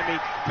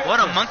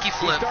 What a monkey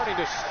flip.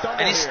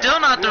 And he's still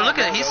not there.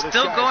 Look at it. He's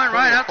still going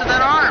right after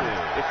that arm.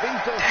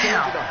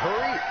 Damn.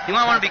 You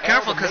might want to be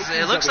careful because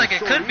it looks like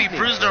it could be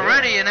bruised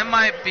already, and it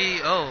might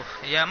be,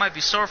 it might be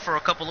sore for a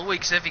couple of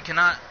weeks if he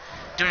cannot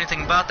do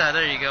anything about that.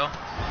 There you go.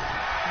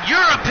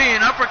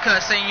 European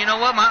uppercut saying, you know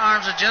what, my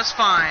arms are just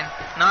fine.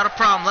 Not a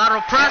problem.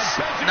 Lateral press,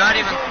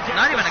 not even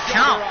a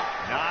count.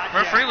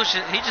 Referee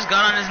he just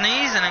got on his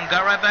knees and then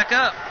got right back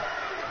up.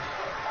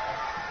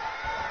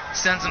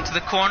 Sends him to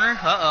the corner.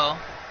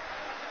 Uh-oh.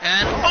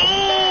 And,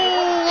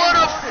 what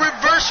a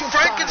reverse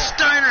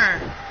Frankensteiner.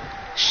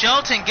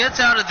 Shelton gets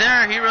out of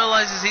there. He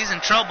realizes he's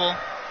in trouble.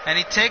 And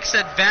he takes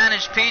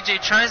advantage.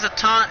 PJ tries to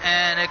taunt,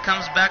 and it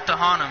comes back to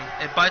haunt him.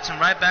 It bites him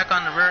right back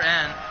on the rear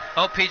end.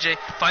 Oh, PJ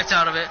fights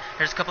out of it.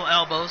 Here's a couple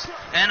elbows.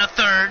 And a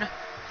third.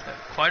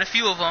 Quite a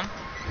few of them.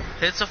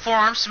 Hits a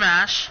forearm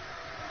smash.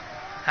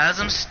 Has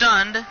him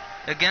stunned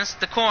against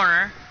the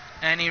corner.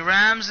 And he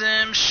rams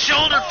him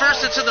shoulder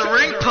first into the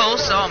ring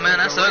post. Oh, man,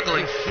 that's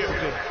ugly.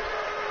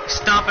 He's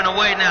stomping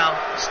away now.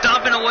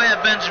 Stomping away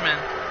at Benjamin.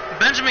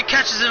 Benjamin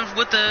catches him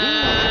with the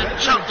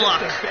chop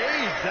block.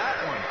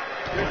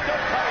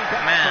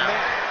 Man,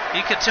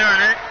 he could tear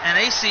an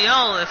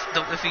ACL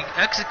if he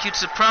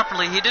executes it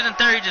properly. He didn't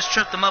there. He just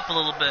tripped him up a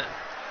little bit.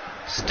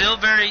 Still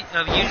very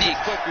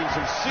unique.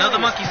 Another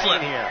monkey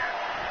flip.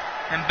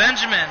 And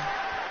Benjamin,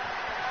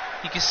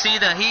 you can see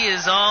that he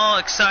is all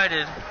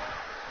excited.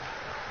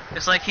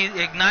 It's like he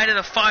ignited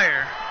a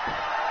fire.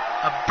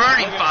 A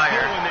burning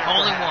fire.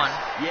 Only one.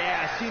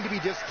 Yeah, seemed to be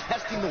just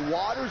testing the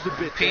waters a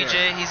bit PJ,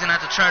 there. he's going to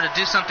have to try to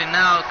do something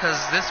now because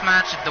this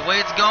match, the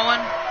way it's going,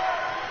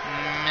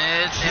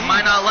 it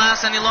might not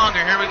last any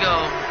longer. Here we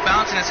go.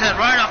 Bouncing his head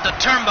right off the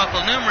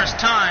turnbuckle numerous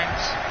times.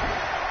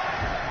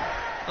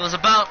 It was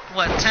about,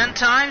 10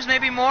 times,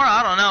 maybe more?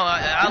 I don't know.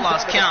 I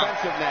lost count.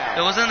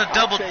 It was in the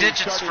double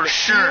digits for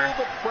sure.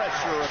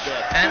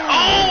 And,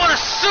 oh, what a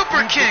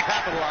super kick!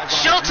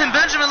 Shelton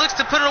Benjamin looks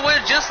to put it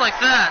away just like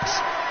that.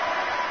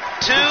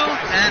 2,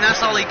 and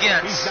that's all he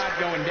gets. He's not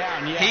going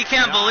down yet. He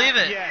can't believe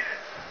it. Yet.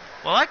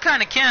 Well, I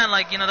kind of can.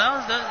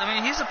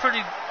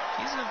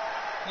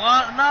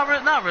 Well,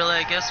 not really,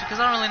 I guess, because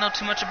I don't really know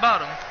too much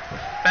about him.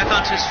 Back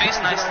onto his feet,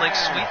 nice leg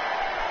sweep.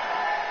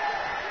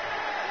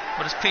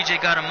 What does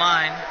PJ got in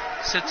mind?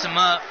 Sits him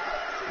up,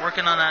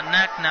 working on that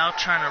neck now,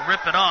 trying to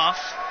rip it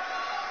off.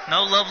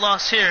 No love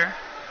lost here.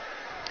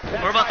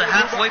 We're about the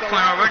halfway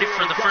point already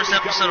for the first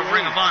episode of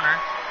Ring of Honor.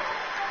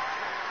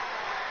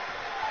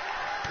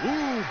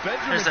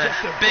 There's a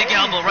big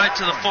elbow right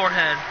to the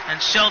forehead,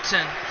 and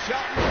Shelton.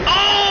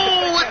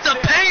 Oh, with the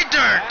pay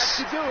dirt!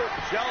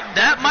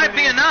 That might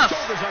be enough.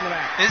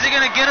 Is he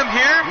going to get him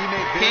here?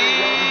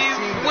 He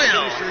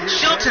will.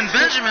 Shelton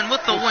Benjamin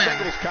with the win.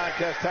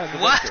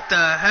 What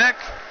the heck?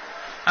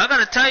 I got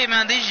to tell you,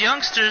 man, these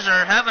youngsters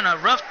are having a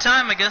rough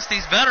time against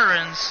these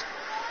veterans.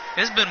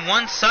 It's been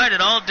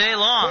one-sided all day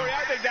long.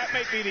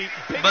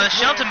 But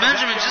Shelton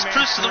Benjamin just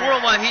proves to the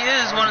world why he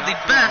is one of the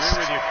best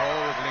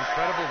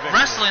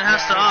wrestling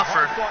has to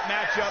offer.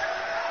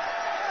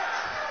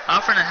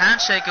 Offering a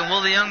handshake, and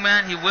will the young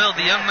man? He will.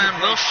 The young man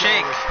will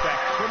shake,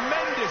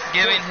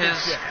 giving his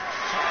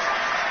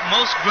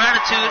most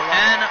gratitude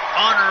and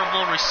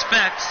honorable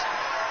respect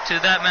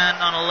to that man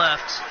on the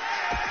left.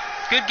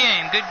 Good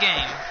game, good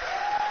game.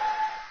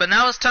 But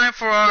now it's time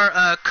for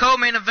our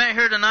co-main event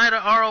here tonight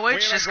at ROH.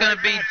 It's going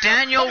to be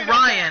Daniel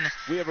Ryan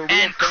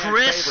and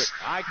Chris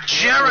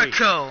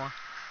Jericho.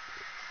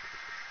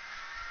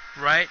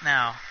 Right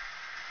now.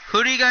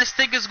 Who do you guys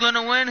think is going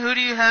to win? Who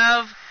do you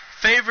have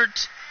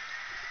favorite?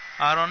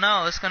 I don't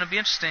know. It's going to be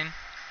interesting.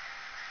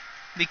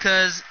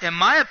 Because, in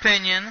my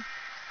opinion,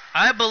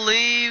 I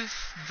believe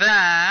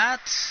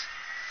that...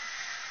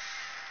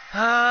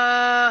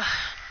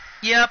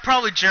 yeah,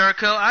 probably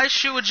Jericho. I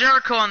shoot with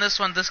Jericho on this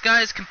one. This guy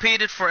has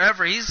competed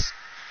forever. He's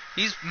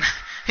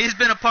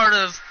been a part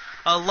of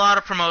a lot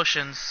of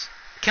promotions,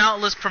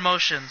 countless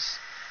promotions.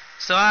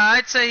 So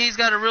I'd say he's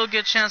got a real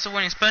good chance of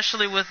winning,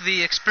 especially with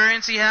the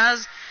experience he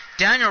has.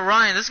 Daniel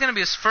Ryan, this is going to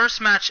be his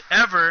first match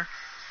ever,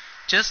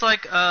 just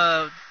like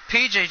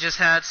PJ just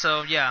had.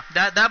 So yeah,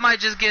 that might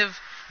just give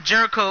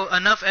Jericho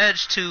enough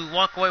edge to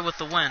walk away with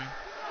the win.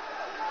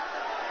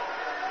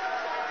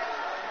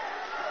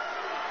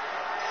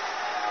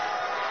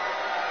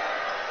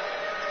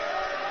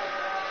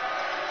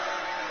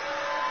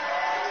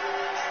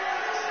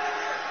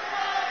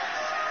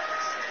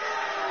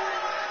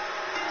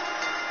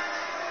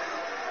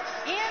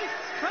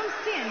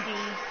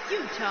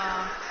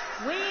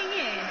 Weighing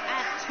in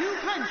at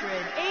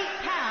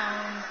 208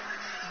 pounds,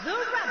 the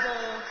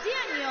Rebel,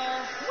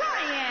 Daniel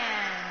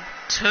Ryan.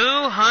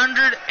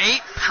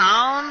 208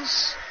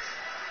 pounds?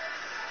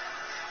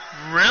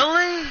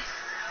 Really?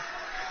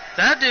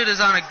 That dude is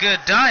on a good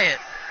diet.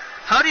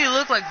 How do you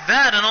look like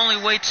that and only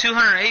weigh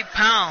 208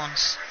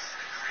 pounds?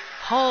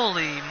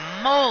 Holy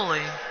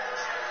moly.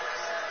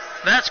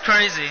 That's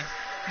crazy.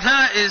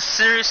 That is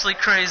seriously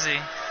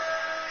crazy.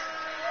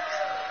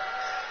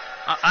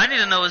 I need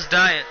to know his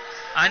diet.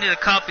 I need to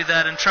copy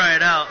that and try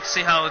it out,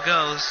 see how it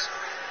goes.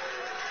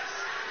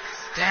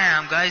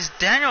 Damn, guys.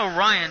 Daniel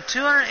Ryan,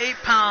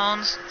 208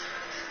 pounds,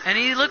 and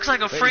he looks like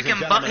a freaking...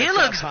 he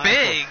looks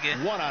big.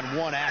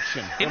 One-on-one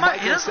action. He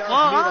doesn't... Well,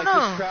 I don't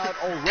know.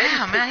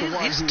 Damn, man,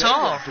 he's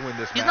tall.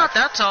 He's not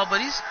that tall, but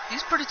he's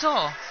pretty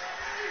tall.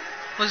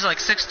 What is he, like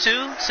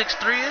 6'2",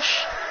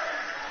 6'3"-ish?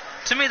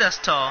 To me, that's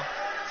tall.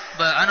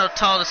 But I know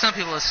tall to some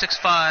people is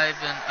 6'5"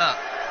 and up.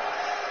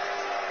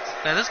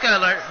 Yeah, this guy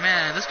right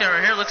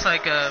here looks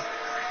like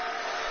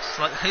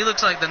he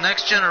looks like the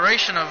next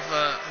generation of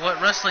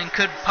what wrestling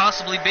could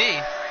possibly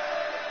be.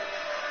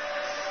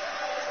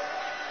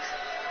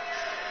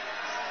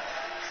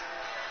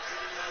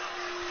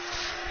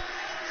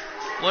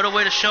 What a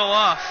way to show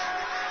off.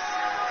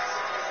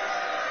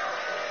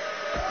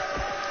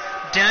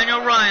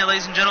 Daniel Ryan,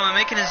 ladies and gentlemen,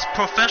 making his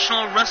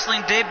professional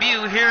wrestling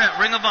debut here at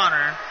Ring of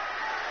Honor.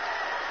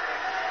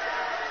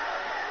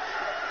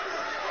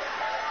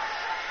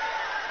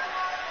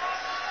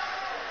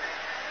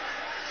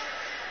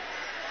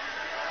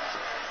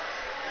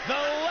 The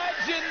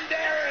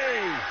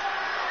legendary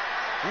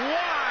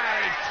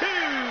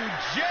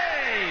Y2J.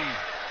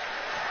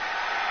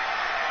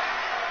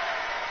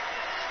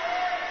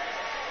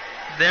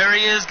 There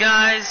he is,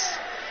 guys.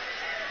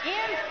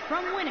 And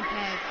from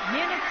Winnipeg,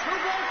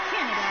 Manitoba,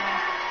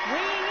 Canada,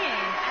 weighing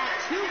in at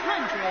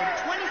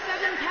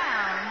 227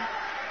 pounds,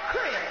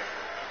 Chris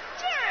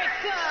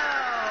Jericho.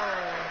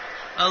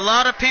 A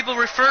lot of people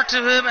refer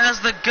to him as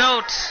the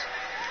GOAT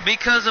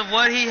because of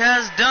what he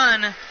has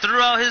done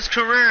throughout his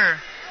career.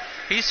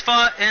 He's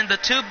fought in the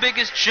two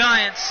biggest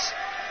giants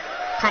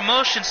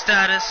promotion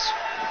status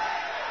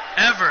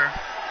ever.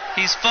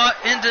 He's fought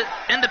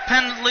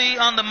independently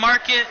on the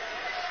market,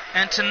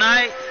 and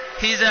tonight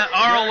he's at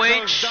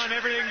ROH.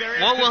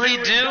 What will he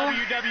do?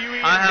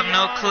 I have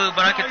no clue,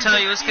 but I can tell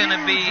you it's going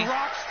to be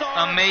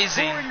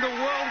amazing.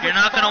 You're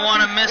not going to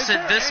want to miss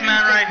it. This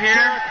man right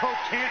here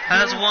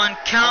has won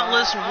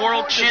countless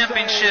world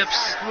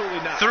championships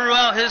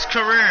throughout his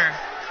career.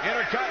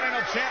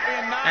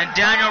 And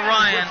Daniel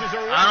Ryan,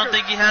 I don't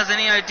think he has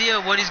any idea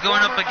what he's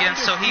going up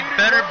against, so he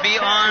better be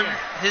on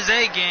his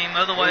A game.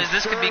 Otherwise,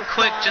 this could be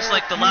quick, just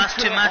like the last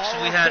two matches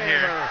we had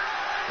here.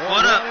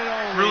 What up,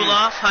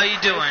 Ruloff? How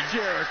you doing?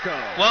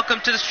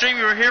 Welcome to the stream.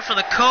 You were here for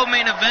the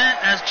co-main event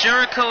as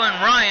Jericho and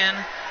Ryan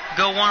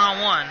go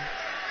one-on-one.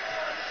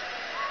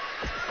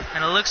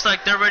 And it looks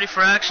like they're ready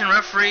for action.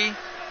 Referee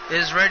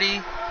is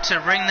ready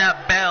to ring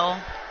that bell.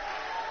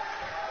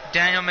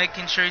 Daniel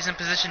making sure he's in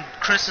position.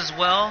 Chris as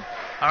well.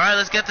 All right,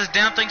 let's get this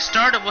damn thing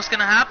started. What's going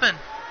to happen?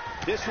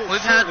 We've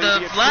had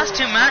the last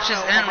two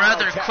matches end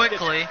rather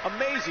quickly.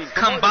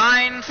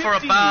 Combined for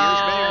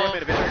about,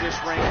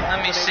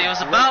 let me see, it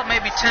was about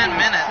maybe 10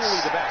 minutes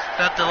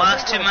that the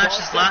last two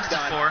matches lasted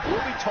for.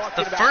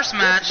 The first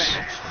match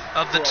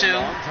of the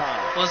two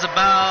was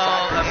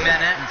about a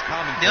minute.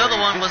 The other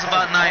one was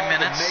about 9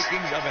 minutes.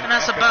 And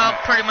that's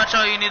about pretty much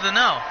all you need to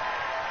know.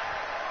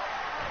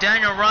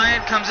 Daniel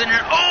Ryan comes in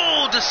here,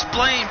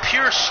 displaying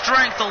pure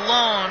strength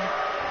alone.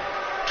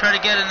 Try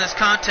to get in this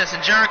contest,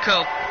 and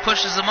Jericho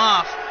pushes him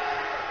off.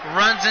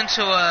 Runs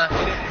into a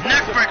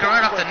neckbreaker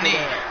right off the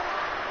knee.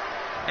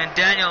 And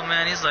Daniel,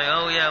 man, he's like,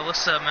 oh yeah,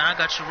 what's up, man? I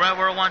got you right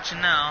where I want you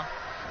now.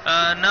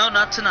 No,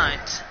 not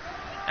tonight.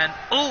 And,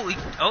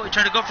 he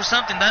tried to go for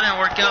something. That didn't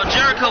work out.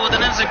 Jericho with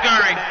an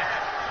enziguri.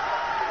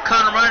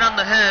 Caught him right on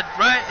the head,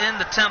 right in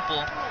the temple.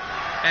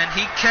 And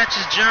he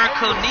catches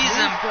Jericho, knees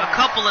him a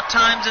couple of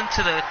times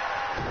into the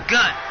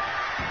gut.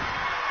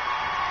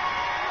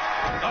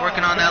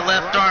 Working on that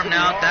left arm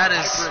now. That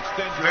is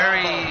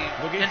very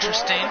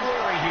interesting.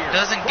 He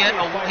doesn't get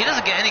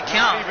any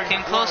count.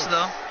 Came close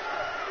though.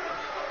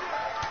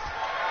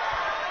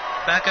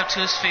 Back up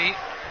to his feet.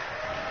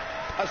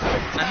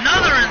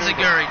 Another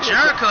enziguri.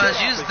 Jericho has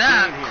used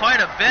that quite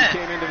a bit. He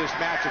came into this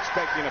match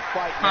expecting a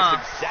fight, and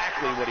that's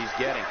exactly what he's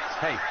getting.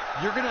 Hey,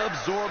 you're going to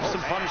absorb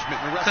some punishment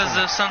in wrestling. Because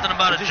there's something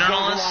about a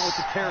journalist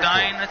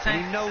dying, I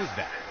think. And he knows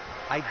that.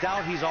 I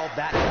doubt he's all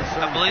that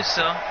concerned. I believe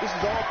so. This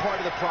is all part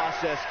of the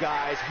process,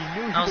 guys. He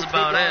knew he that was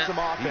about it.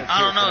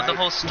 I don't know the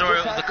whole story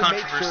of the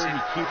controversy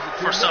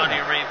for Saudi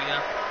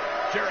Arabia.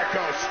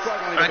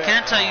 But I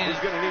can tell you,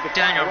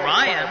 Daniel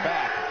Ryan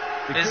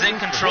is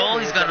in control.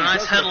 He's got a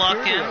nice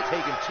headlock in,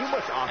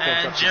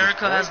 and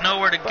Jericho has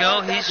nowhere to go.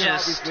 He's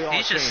just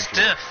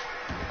stiff.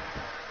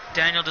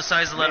 Daniel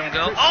decides to let him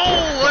go.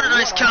 Oh, what a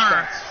nice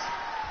counter!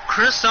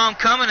 Chris saw him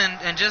coming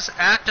and just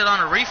acted on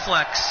a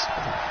reflex.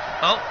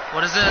 Oh,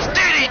 what is this?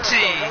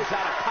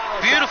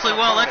 DDT! Beautifully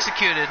well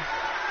executed.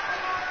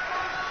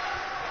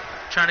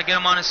 Trying to get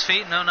him on his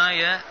feet. No, not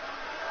yet.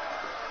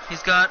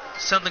 He's got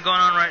something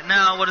going on right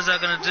now. What is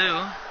that going to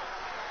do?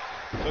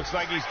 Looks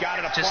like he's got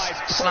it applied.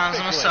 Just slams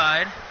him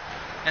aside.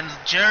 And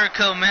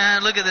Jericho,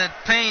 man, look at the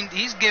pain.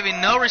 He's giving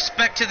no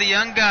respect to the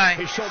young guy.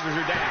 His shoulders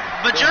are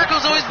down. But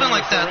Jericho's always been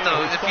like that,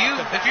 though.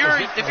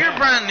 If you're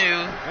brand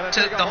new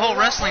to the whole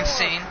wrestling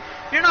scene,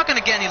 you're not going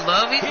to get any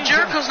love.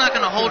 Jericho's not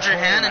going to hold your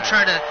hand and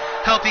try to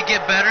help you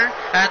get better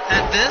at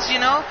this,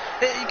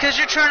 because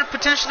you're trying to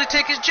potentially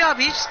take his job.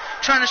 He's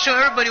trying to show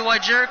everybody why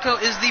Jericho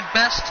is the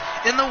best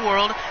in the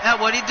world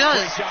at what he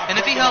does. And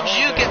if he helps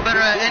you get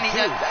better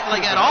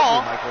at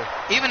all,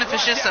 even if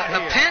it's just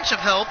a pinch of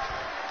help,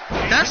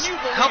 that's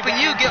helping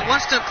you get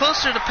one step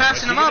closer to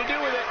passing him up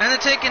and then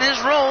taking his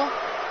role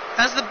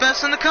as the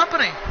best in the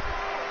company.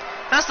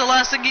 That's the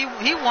last thing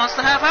he wants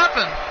to have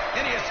happen.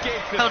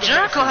 Hell,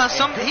 Jericho has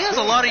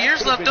a lot of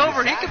years left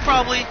over. He could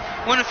probably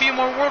win a few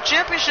more world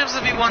championships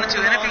if he wanted to,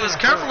 and if he was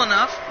careful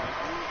enough.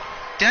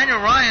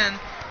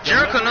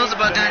 Jericho knows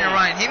about Daniel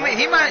Ryan.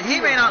 He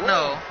may not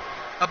know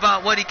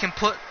about what he can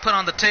put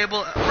on the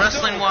table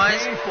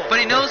wrestling-wise, but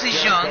he knows he's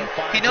young.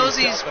 He knows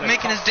he's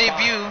making his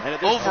debut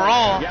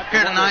overall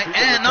here tonight,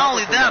 and not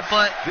only that,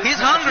 but he's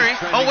hungry.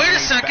 Oh, wait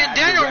a second.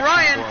 Daniel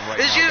Ryan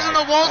is using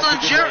the walls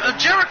on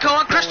Jericho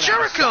on Chris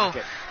Jericho.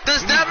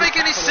 Does that make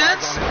any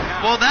sense?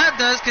 Well, that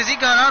does, because he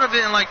got out of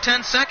it in like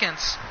 10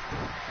 seconds.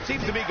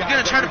 You're going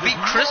to try to beat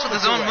Chris with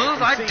his own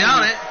move? I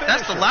doubt it.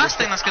 That's the last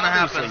thing that's going to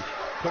happen.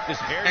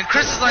 And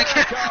Chris is like,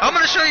 I'm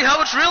going to show you how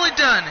it's really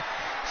done.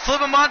 Flip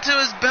him onto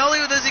his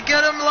belly. Does he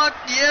get him locked?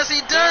 Yes,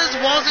 he does.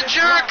 Walls of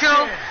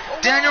Jericho.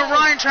 Daniel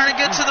Ryan trying to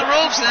get to the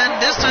ropes, and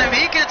this time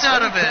he gets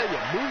out of it.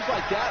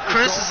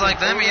 Chris is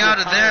like, let me out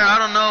of there. I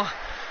don't know.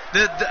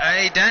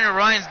 Hey, Daniel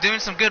Ryan's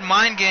doing some good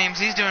mind games.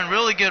 He's doing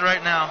really good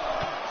right now.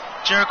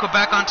 Jericho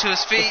back onto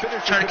his feet,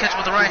 trying to catch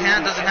with the right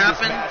hand, doesn't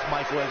happen.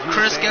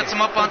 Chris gets him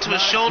up onto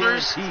his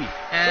shoulders,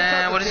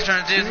 and what is he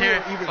trying to do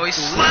here? Oh, he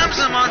slams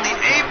him on the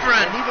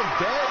apron.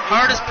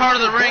 Hardest part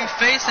of the ring,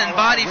 face and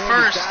body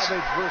first.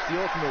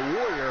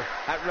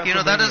 You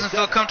know, that doesn't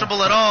feel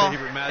comfortable at all.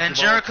 And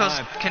Jericho's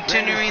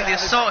continuing the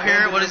assault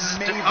here. What is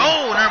this?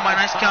 Oh, never mind,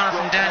 nice counter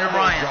from Daniel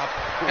Bryan.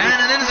 And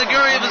an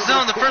enziguri of his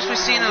own, the first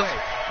we've seen of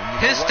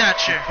his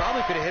stature.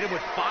 Probably could have hit him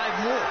with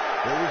 5 more.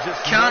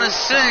 Count of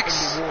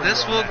 6.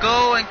 This will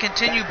go and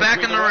continue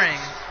back in the ring.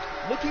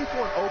 Looking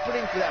for an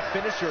opening for that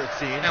finisher, it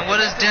seems. And what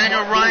is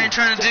Daniel Bryan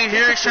trying to do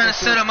here? He's trying to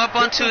set him up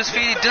onto his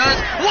feet. He does.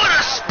 What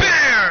a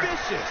spear!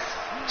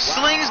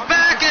 Slings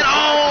back and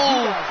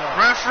oh!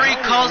 Referee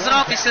calls it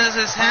off. He says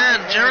his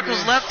hand,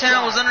 Jericho's left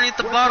hand, was underneath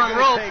the bottom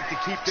rope.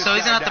 So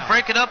he's going to have to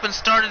break it up and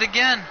start it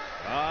again.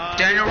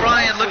 Daniel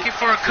Bryan looking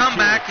for a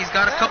comeback. He's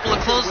got a couple of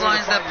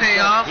clotheslines that pay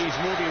off.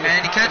 And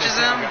he catches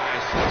him,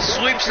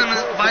 sweeps him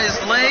by his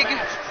leg,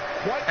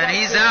 and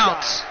he's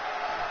out.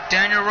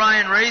 Daniel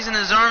Bryan raising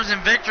his arms in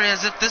victory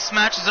as if this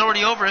match is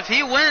already over. If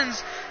he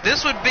wins,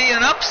 this would be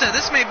an upset.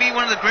 This may be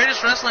one of the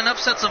greatest wrestling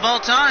upsets of all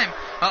time.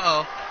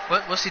 Uh-oh.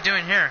 What's he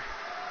doing here?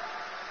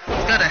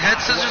 He's got a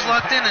head scissors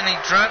locked in, and he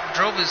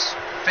drove his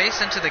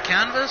face into the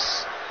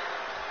canvas.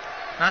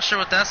 Not sure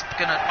what that's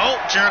gonna... Oh,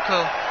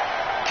 Jericho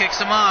kicks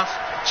him off.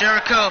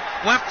 Jericho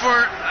went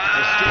for...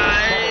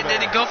 did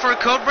he go for a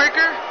code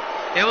breaker?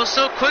 It was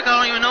so quick,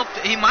 I don't even know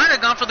if... He might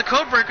have gone for the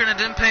code breaker, and it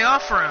didn't pay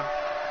off for him.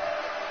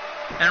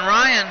 And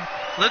Ryan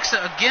looks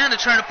again to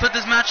try to put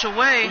this match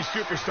away. These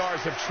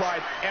superstars have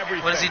tried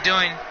everything. What is he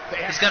doing?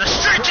 He's got a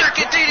straight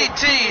jacket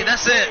DDT.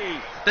 That's it.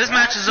 This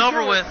match is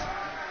over with.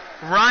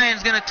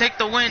 Ryan's going to take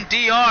the win.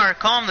 DR,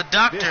 call him the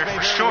doctor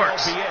for short.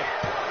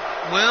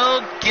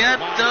 Will get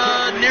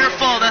the near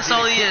fall. That's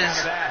all he is.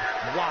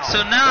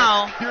 So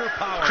now,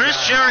 Chris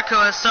Jericho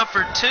has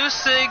suffered 2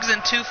 SIGs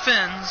and 2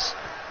 fins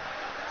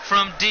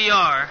from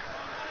DR.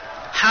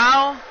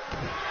 How?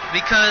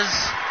 Because,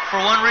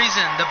 for one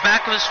reason, the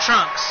back of his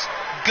trunks,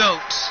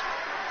 GOAT.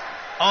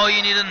 All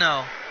you need to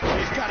know.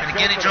 And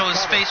again, he drove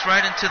his face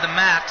right into the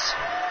mat.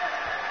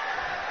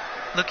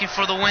 Looking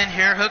for the win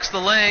here, hooks the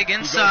leg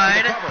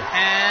inside,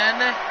 and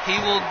he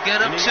will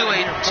get up to a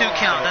 2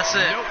 count. That's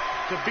it.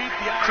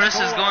 Chris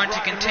is going to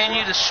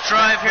continue to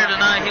strive here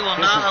tonight. He will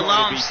not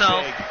allow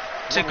himself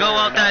to go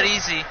out that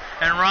easy.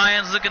 And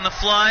Ryan's looking to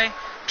fly,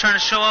 trying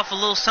to show off a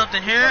little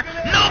something here.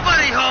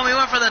 Nobody home. He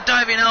went for the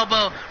diving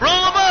elbow.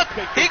 Roll him up.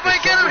 He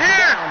might get him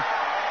here.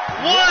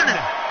 1,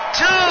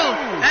 2,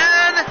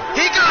 and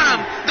he got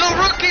him. The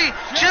rookie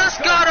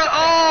just got it.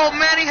 Oh,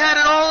 man, he had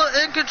it all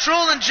in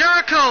control. And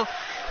Jericho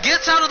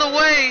gets out of the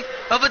way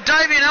of a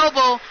diving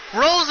elbow,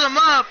 rolls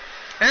him up,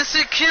 and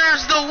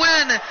secures the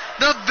win.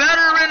 The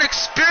veteran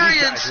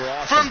experience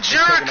from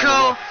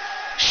Jericho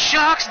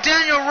shocks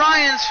Daniel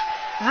Ryan's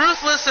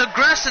ruthless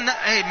aggression.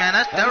 Hey, man,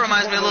 that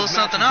reminds me of a little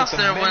something else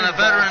there when a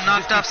veteran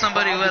knocked off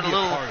somebody who had a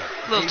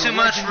little too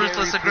much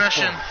ruthless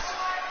aggression.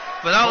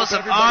 But that was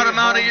an odd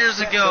amount of years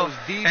ago.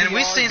 And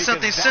we've seen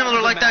something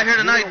similar like that here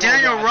tonight.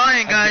 Daniel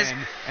Ryan, guys,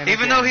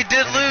 even though he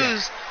did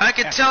lose, I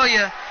can tell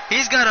you,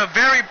 he's got a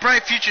very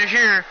bright future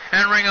here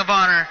in Ring of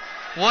Honor.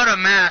 What a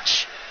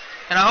match.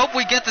 And I hope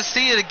we get to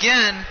see it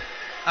again.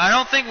 I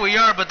don't think we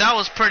are, but that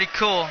was pretty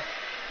cool.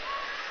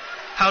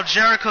 How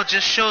Jericho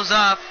just shows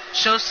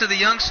to the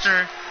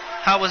youngster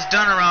how it was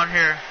done around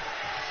here.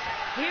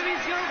 Here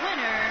is your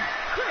winner,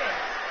 Chris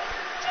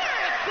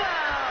Jericho.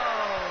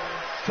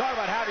 Talk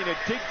about having to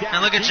dig down.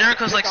 And look at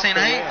Jericho's like saying,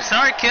 hey,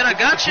 sorry kid, I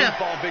got you.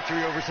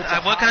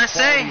 What can I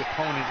say?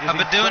 I've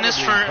been doing this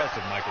for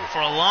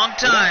a long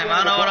time.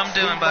 I know what I'm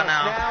doing by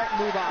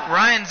now.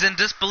 Ryan's in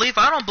disbelief.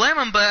 I don't blame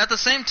him, but at the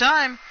same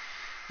time,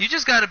 you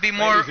just got to be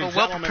more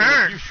well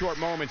prepared.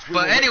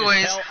 But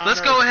anyways, let's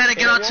go ahead and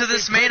get on to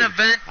this main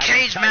event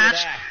cage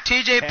match.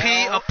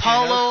 TJP,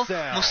 Apollo,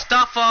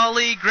 Mustafa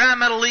Ali, Grand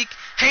Metalik,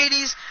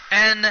 Hades,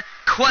 and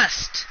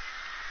Quest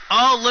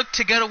all look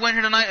to get a win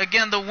here tonight.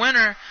 Again, the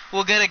winner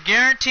will get a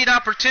guaranteed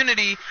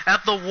opportunity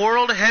at the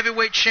World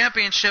Heavyweight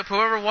Championship.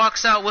 Whoever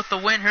walks out with the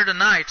win here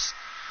tonight.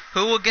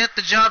 Who will get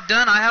the job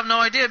done? I have no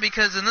idea,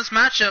 because in this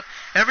matchup,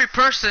 every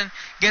person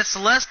gets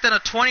less than a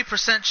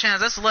 20% chance.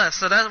 That's less.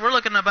 So we're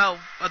looking about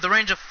the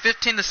range of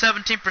 15 to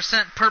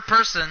 17% per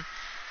person,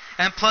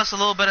 and plus a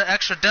little bit of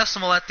extra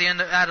decimal at the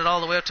end, added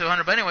all the way up to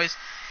 100. But anyways,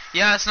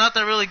 yeah, it's not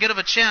that really good of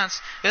a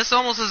chance. It's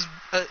almost as,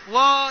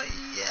 well,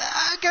 yeah,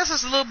 I guess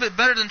it's a little bit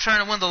better than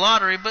trying to win the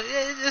lottery, but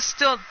it's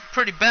still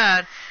pretty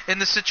bad in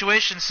this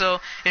situation.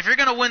 So if you're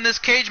going to win this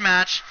cage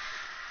match,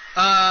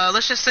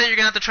 let's just say you're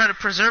gonna have to try to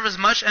preserve as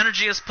much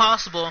energy as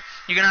possible.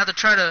 You're gonna have to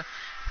try to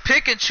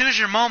pick and choose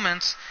your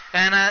moments.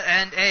 And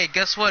hey,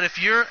 guess what?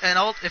 If you're an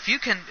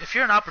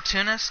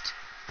opportunist,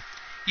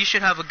 you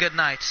should have a good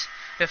night.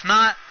 If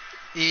not,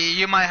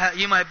 you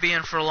might be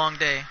in for a long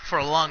day, for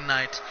a long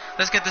night.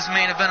 Let's get this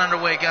main event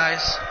underway,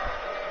 guys.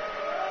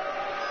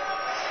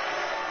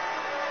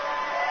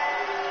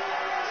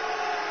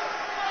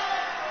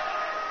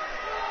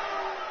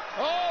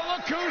 Oh,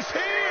 look who's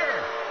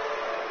here!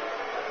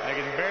 I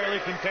can barely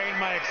contain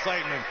my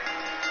excitement.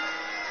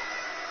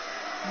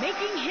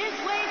 making his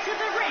way to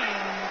the ring.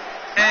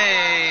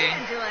 Hey.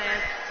 Los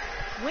Angeles,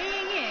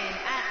 weighing in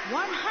at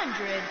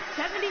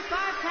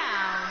 175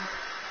 pounds,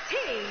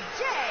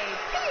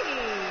 TJP.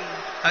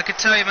 I could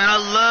tell you, man, I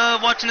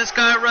love watching this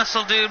guy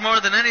wrestle, dude, more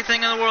than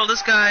anything in the world.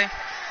 This guy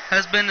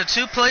has been to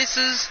 2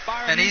 places,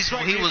 and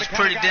he was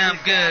pretty damn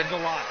good.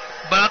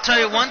 But I'll tell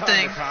you one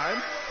thing,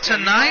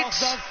 tonight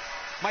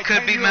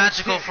could be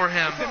magical for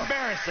him.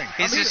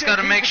 He's just got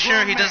to make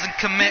sure he doesn't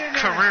commit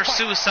career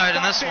suicide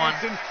in this one.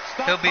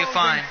 He'll be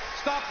fine.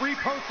 Stop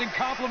reposting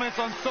compliments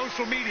on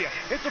social media.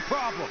 It's a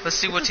problem. Let's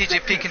see what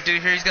TJP can do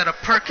here. He's got to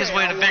perk his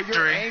way to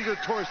victory.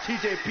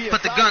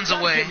 Put the guns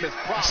away.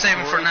 Save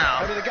him for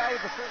now.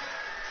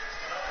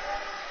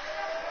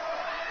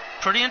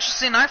 Pretty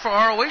interesting night for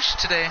ROH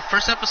today.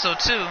 First episode,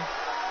 too.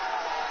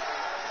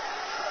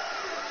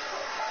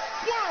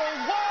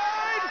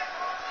 Worldwide.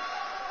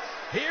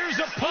 Here's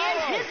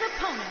Apollo. And his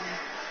opponent,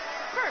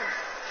 first,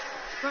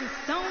 from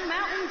Stone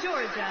Mountain,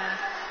 Georgia,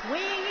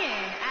 weighing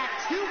in at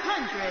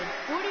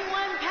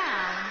 241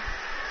 pounds.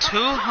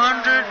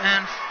 200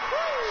 and...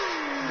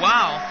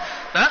 Wow.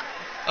 That...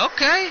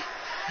 Okay.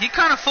 He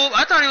kind of full...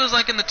 I thought he was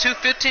like in the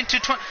 215,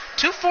 220...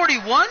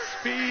 241?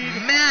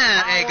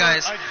 Man, hey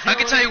guys, I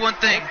can tell you one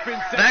thing.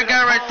 That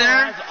guy right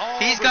there,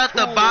 he's got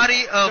the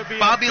body of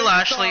Bobby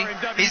Lashley.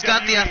 He's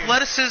got the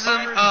athleticism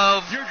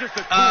of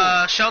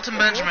Shelton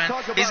Benjamin.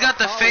 He's got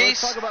the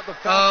face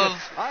of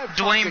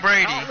Dwayne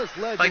Brady.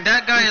 Like,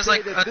 that guy is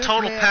like a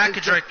total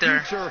package right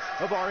there. If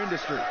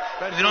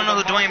you don't know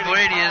who Dwayne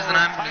Brady is, then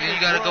you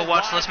got to go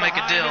watch Let's Make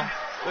a Deal.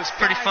 It's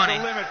pretty funny.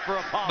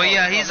 But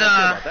yeah, he's,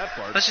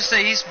 let's just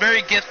say he's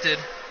very gifted.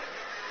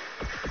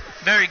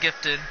 Very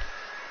gifted.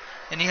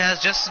 And he has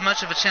just as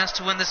much of a chance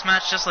to win this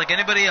match just like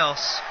anybody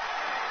else.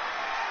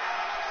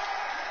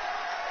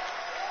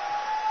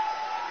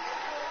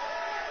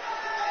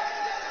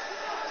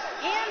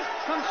 And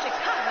from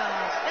Chicago,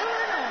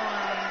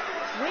 Illinois,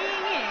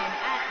 weighing in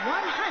at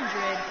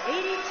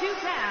 182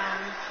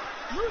 pounds,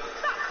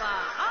 Mustafa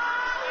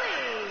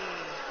Ali.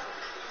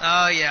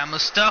 Oh yeah,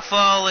 Mustafa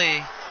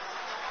Ali.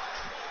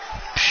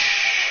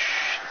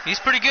 He's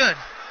pretty good.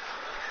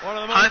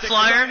 High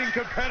flyer,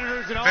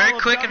 very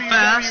quick and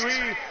fast,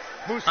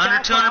 under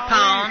 200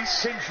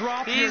 pounds.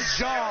 He's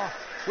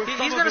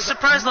going to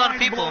surprise a lot of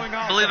people,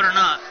 believe it or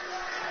not.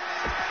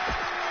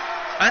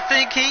 I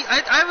think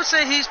I would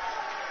say he's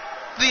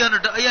the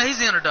underdog. Yeah, he's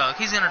the underdog.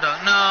 He's the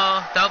underdog.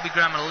 No, that would be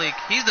Grand Metalik.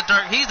 He's the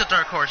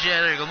dark horse.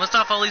 Yeah, there you go.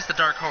 Mustafa Ali's the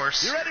dark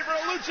horse. You ready for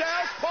a Lucha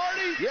House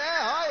party? Yeah,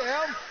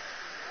 I am.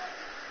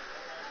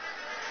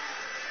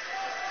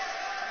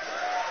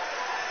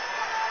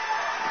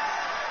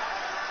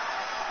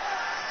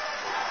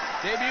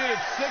 Debuted at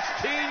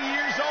 16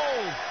 years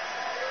old.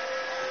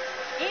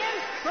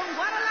 And from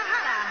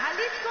Guadalajara,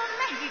 Jalisco,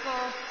 Mexico,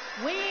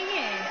 weighing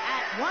in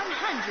at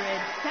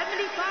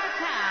 175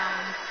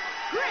 pounds,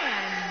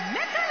 Grand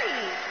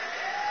Metalik.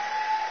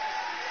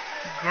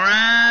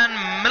 Grand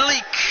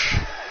Metalik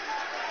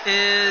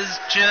is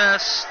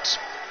just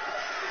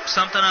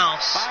something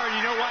else.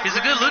 He's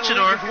a good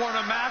luchador,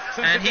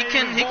 and he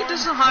can do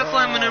some high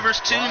flying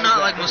maneuvers too, not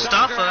like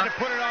Mustafa.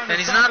 And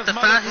he's not the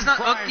fast. He's not.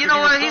 You know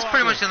what? He's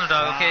pretty much the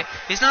underdog. Okay,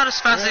 he's not as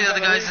fast as the other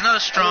guys. He's not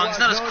as strong. He's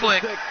not as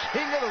quick.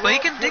 But he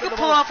can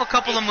pull off a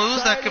couple of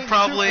moves that could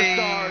probably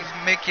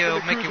make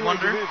you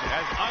wonder.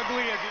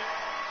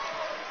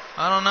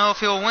 I don't know if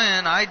he'll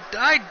win. I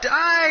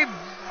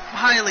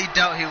highly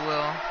doubt he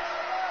will.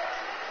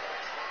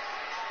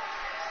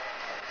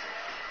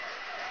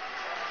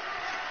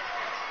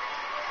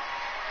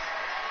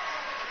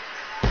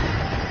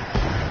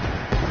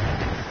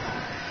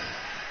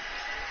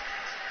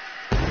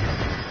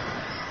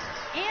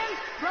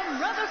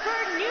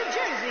 Rutherford, New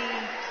Jersey,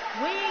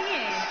 weighing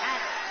in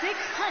at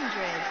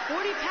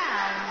 640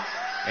 pounds.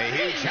 A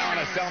huge Hell in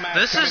a Cell match.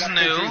 This is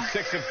new.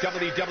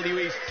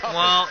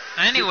 Well,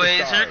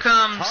 anyways, here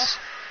comes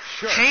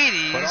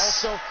Hades. But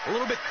also a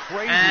little bit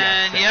crazy.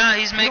 And yeah,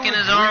 he's making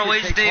his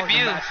ROH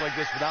debut.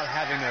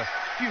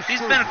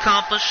 He's been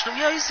accomplished.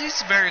 Yeah,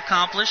 he's very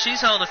accomplished.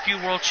 He's held a few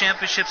world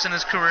championships in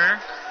his career.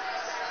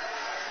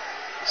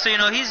 So, you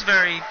know, he's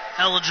very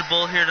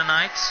eligible here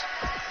tonight.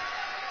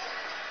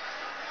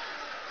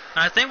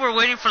 I think we're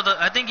waiting for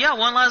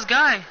one last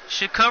guy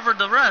should cover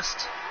the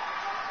rest.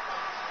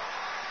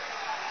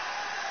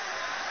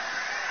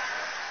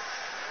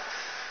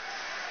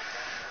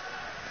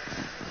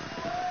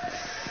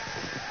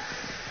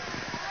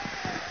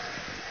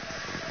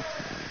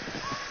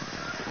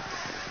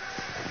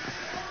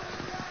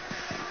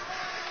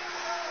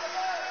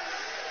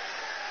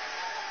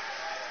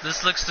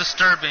 This looks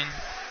disturbing.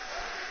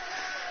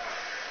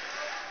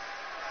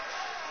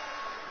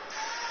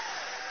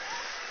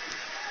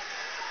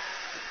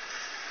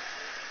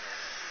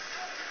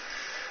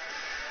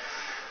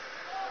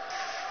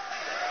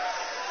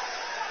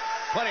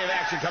 Plenty of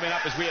action coming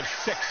up as we have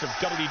 6 of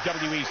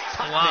WWE's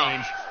top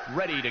names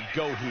ready to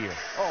go here.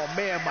 Oh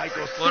man,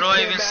 Michael. What do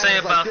I even say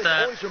about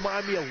that? Always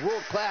remind me of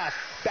world class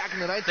back in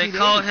the 1980s. They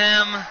call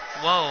him,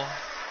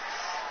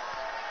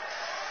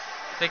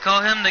 They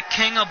call him the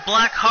King of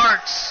Black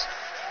Hearts.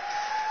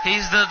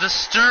 He's the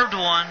disturbed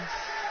one.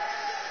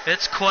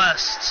 It's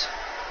Quest.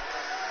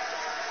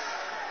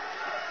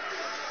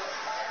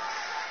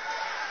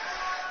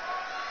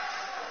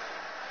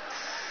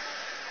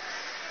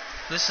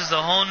 This is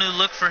a whole new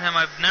look for him.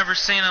 I've never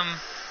seen him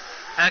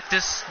act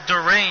this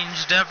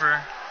deranged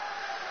ever.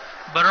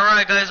 But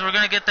alright guys, we're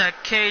going to get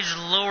that cage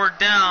lowered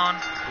down.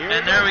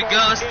 And there we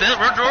go.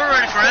 We're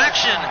ready for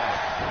action.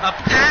 A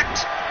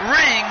packed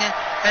ring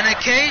and a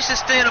cage to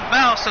stay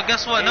about. So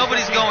guess what?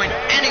 Nobody's going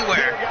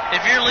anywhere.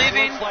 If you're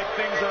leaving,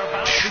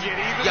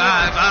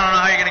 yeah, I don't know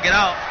how you're going to get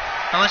out.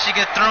 Unless you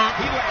get thrown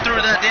through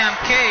that damn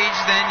cage,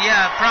 then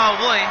yeah,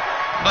 probably.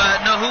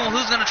 But no,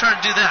 who's going to try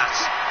to do that?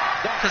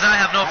 Because I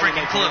have no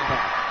freaking clue.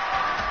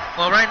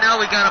 Well, right now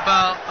we got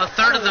about a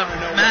third of the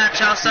match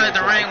outside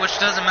the ring, which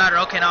doesn't matter.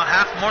 Okay, now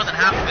more than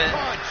half of it.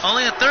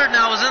 Only a third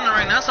now is in the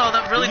ring. That's all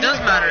that really does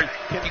matter.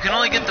 You can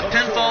only get the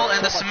pinfall and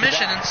the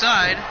submission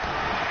inside.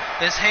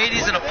 It's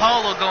Hades and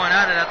Apollo going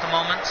at it at the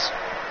moment.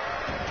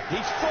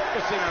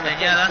 And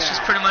yeah, that's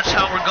just pretty much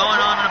how we're going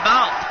on and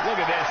about. Look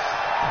at this.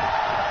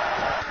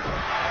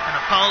 And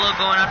Apollo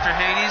going after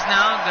Hades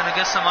now. Gonna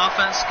get some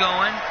offense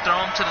going. Throw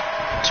him to the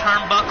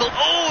turnbuckle.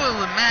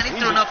 Oh, man, he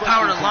threw enough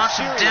power to launch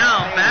him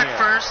down back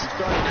first.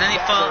 And then he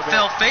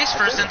fell face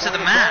first into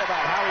the mat.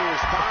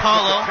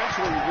 Apollo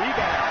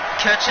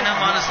catching him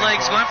on his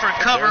legs, going for a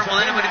cover. Will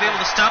anybody be able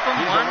to stop him?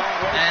 One.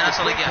 And that's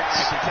all he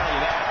gets.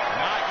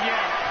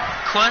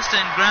 Quest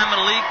and Grand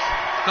Metalik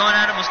going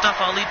at it.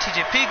 Mustafa Ali,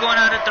 TJP going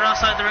at it. They're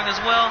outside the ring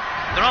as well.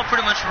 They're all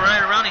pretty much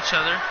right around each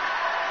other.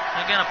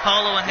 Again,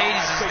 Apollo and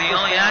Hades is the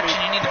only action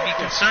you need to be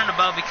concerned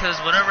about, because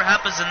whatever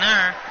happens in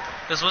there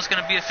is what's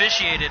going to be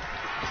officiated.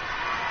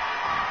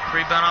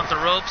 Rebound off the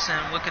ropes,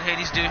 and what could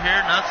Hades do here?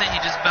 Nothing. He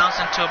just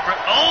bounced into a brick.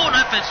 Oh,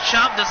 knife edge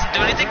chop doesn't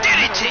do anything.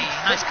 DDT!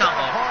 Nice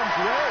combo.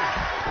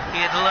 He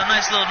had a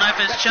nice little knife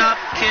edge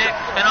chop, kick,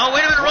 and oh,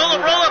 wait a minute, roll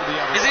up!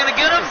 Is he going to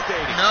get him?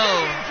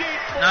 No,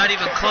 not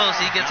even close.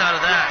 He gets out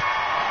of that.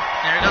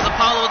 And here goes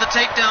Apollo with a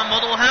takedown,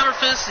 multiple hammer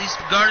fists. He's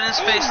guarding his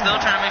face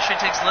though, trying to make sure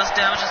he takes less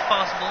damage as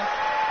possible.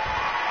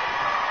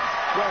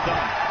 Well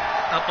done.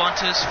 Up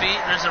onto his feet.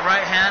 There's a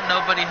right hand.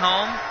 Nobody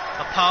home.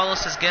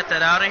 Apollo says, "Get that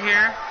out of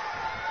here."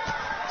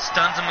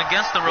 Stuns him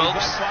against the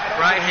ropes.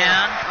 Right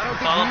hand,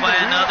 followed by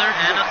another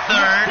and a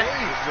third.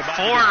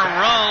 4 in a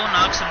row.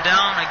 Knocks him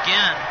down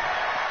again.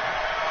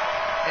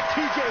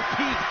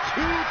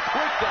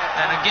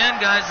 And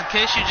again, guys, in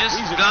case you just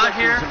got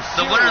here,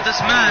 the winner of this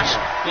match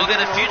will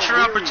get a future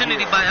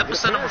opportunity by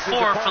episode number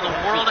 4 for the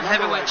World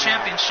Heavyweight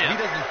Championship.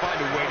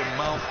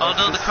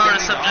 Although the card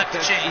is subject to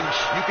change.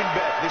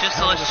 Just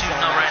to let you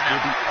know right now.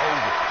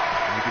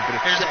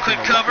 Here's a quick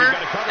cover,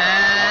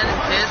 and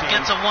it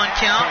gets a 1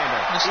 count.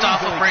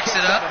 Mustafa breaks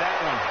it up,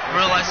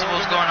 realizes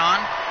what was going on,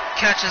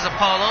 catches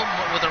Apollo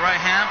with a right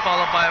hand,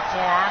 followed by a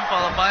forearm,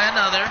 followed by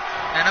another,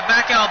 and a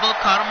back elbow,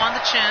 caught him on the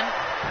chin.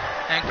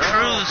 And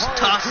Cruz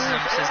tosses him,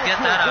 says, "Get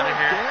that out of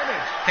here."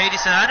 Hades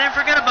said, "I didn't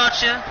forget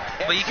about you,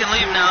 but you can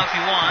leave now if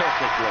you want."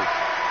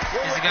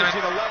 Is he going to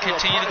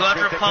continue to go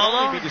after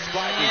Apollo?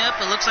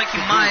 Yep, it looks like he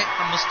might.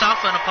 And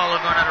Mustafa and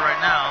Apollo are going at it right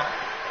now.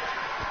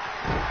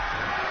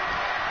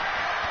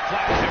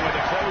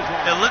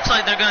 It looks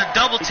like they're going to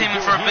double team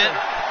him for a bit.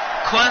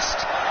 Quest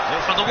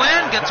for the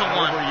win, gets a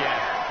 1.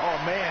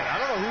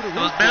 It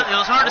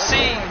was hard to see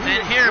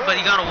in here, but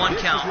he got a 1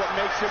 count.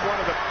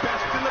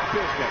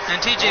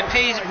 And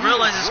TJP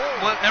realizes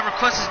whatever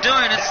Quest is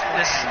doing, it's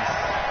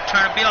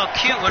trying to be all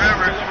cute,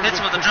 whatever, hits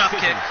him with a drop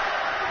kick.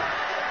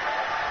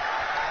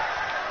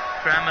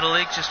 Grand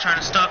Metalik just trying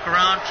to stalk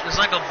around. It's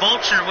like a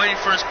vulture waiting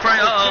for his prey.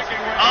 Uh-oh.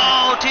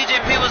 Oh,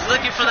 TJP was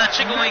looking for that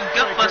chicken wing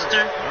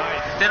gutbuster.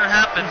 Didn't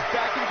happen.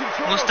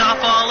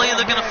 Mustafa Ali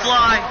looking to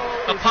fly.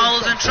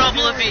 Apollo's in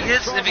trouble if he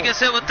gets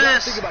hit with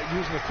this.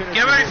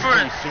 Get ready for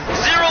it.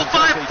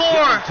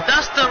 054.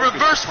 That's the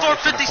reverse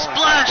 450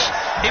 splash.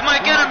 He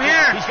might get him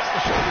here.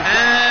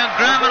 And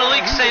Grand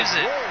Metalik saves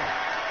it.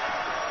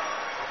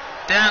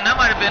 Damn, that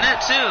might have been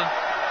it too.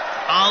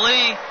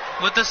 Ali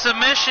with the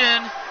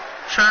submission.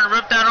 Trying to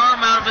rip that arm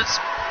out of its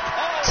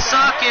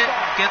socket.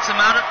 Gets him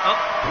out of... Oh,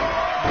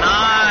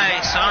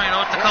 nice. I don't even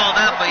know what to call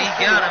that, but he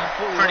got him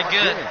pretty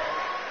good.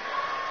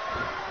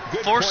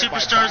 4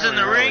 superstars in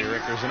the ring.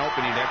 There's an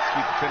opening to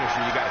execute the finisher.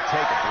 You got to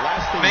take it. The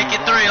last thing make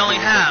it 3, only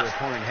half.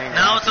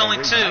 Now it's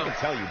only 2.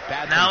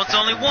 Now it's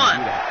only 1.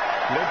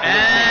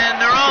 And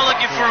they're all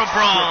looking for a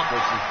brawl.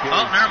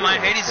 Oh, never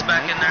mind. Hades is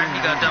back in there.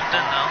 He got dumped in,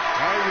 though.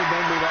 I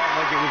remember that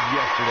like it was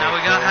yesterday. Now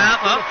we got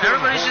half. Oh,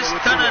 everybody's just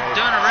kind of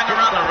doing a ring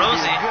around the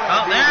rosy.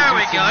 Oh, there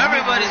we go.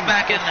 Everybody's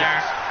back in there.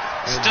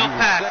 Still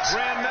packed.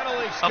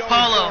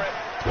 Apollo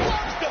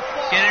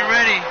getting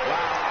ready.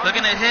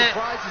 Looking to hit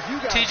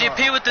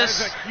TJP with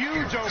this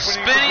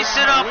spinning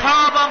sit-up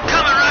powerbomb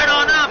coming right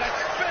on up.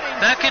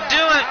 That could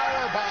do it.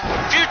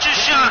 Future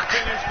shock.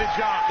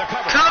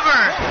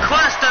 Cover.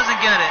 Quest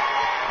doesn't get it.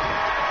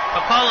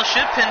 Apollo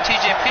should pin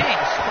TJP.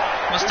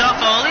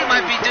 Mustafa Ali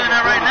might be doing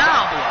that right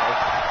now.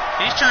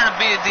 He's trying to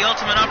be the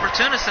ultimate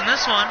opportunist in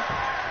this one.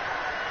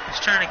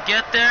 He's trying to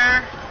get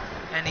there,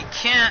 and he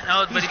can't.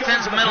 Oh, but he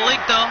pins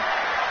Metalik though.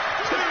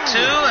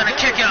 two, and a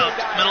kick out.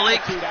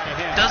 Metalik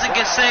doesn't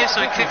get saved,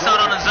 so he kicks out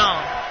on his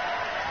own.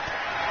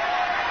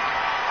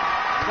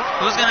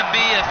 Who's going to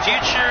be a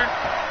future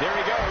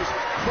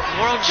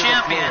world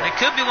champion? It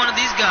could be one of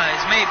these guys,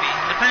 maybe,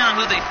 depending on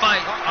who they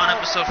fight on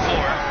episode 4.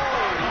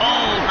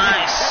 Oh,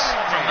 nice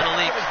from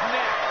Metalik.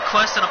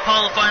 Quest and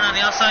Apollo fighting on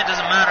the outside,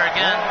 doesn't matter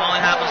again. Only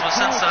happens what's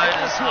inside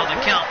is all that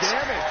counts.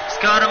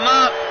 He's got him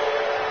up,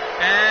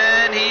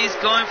 and he's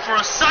going for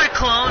a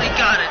cyclone. He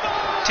got it.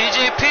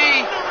 TJP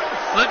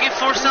looking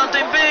for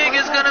something big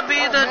is going to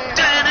be the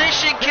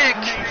detonation kick.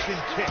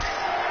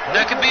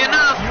 That could be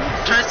enough.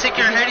 Tries to take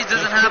care of Hades,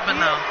 doesn't happen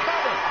though.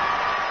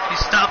 He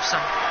stops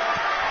him.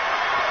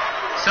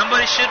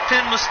 Somebody should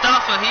pin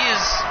Mustafa. He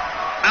is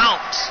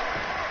out.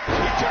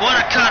 What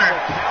a cutter.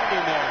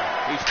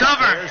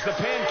 Cover.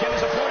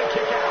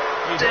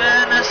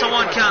 And that's a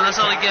 1 count. That's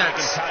all he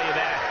gets.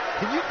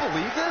 Can you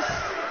believe this?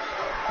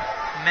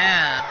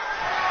 Man.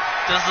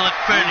 Does look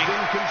pretty.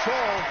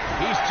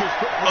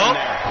 Oh.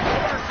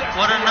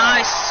 What a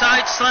nice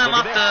side slam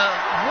up the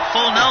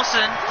full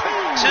Nelson.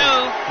 2.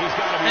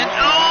 And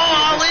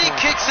oh, Ali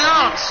kicks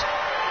out.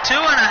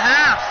 2.5.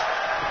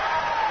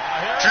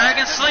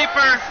 Dragon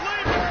Sleeper.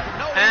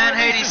 And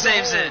Hades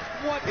saves it.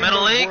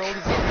 Metalik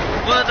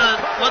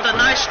with a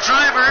nice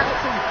driver.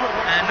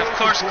 And of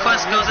course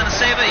Quest goes in to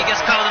save it. He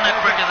gets caught with a neck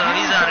breaker though.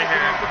 He's out of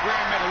here.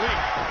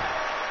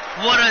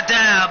 What a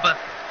dab.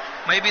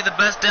 Maybe the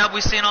best dab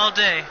we've seen all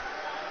day.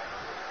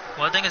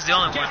 Well, I think it's the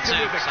only one too. So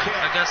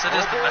I guess it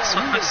is the best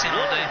one we've seen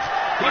all day.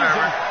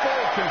 Whatever.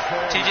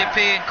 TJP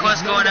and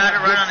Quest going at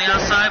it right on the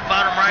outside.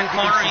 Bottom right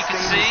corner you can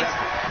see.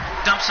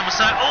 Dumps him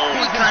aside. Oh,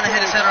 he kind of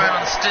hit his head right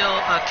on the steel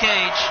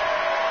cage.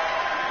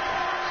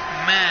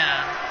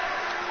 Man.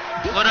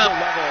 What up,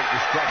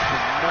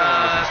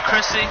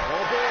 Chrissy?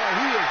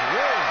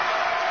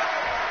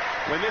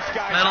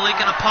 Metalik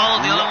and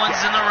Apollo, the other ones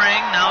in the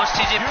ring. Now it's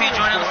TJP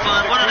joining the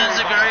fun. What an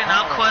enziguri.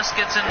 Now Quest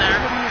gets in there.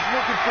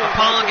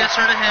 Apollo gets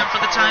rid of him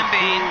for the time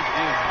being.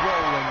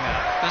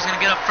 Who's going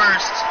to get up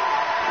first?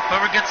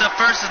 Whoever gets up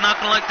first is not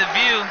going to like the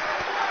view.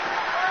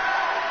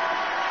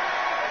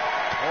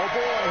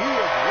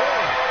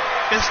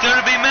 It's going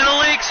to be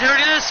Metalik. Here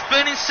it is.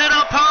 Spinning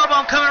sit-up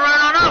powerbomb coming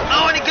right on up.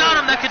 Oh, and he got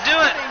him. That could do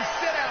it.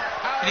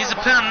 He needs to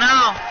pin him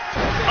now.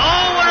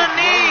 Oh, what a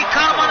knee.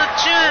 Caught him on the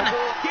chin.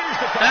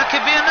 That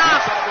could be enough.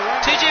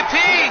 TJP.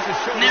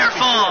 Near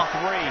fall.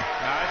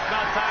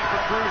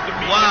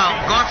 Wow.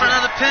 Going for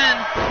another pin.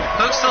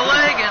 Hooks the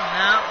leg, and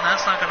no,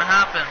 that's not going to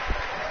happen.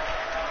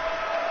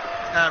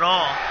 At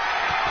all.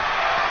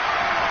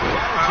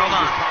 Alright, hold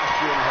on.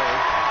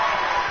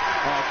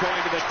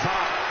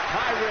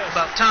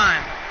 About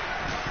time.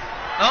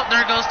 Oh,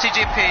 there goes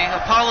TJP.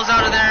 Apollo's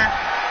out of there.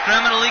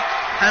 Metalik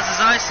has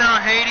his eyes set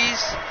on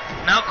Hades.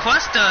 Now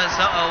Quest does.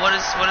 Uh-oh, what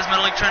is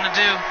Metalik trying to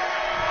do?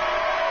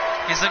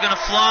 He's looking to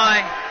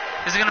fly.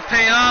 Is it going to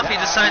pay off? He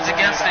decides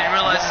against it. He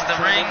realizes the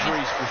ring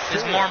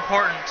is more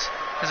important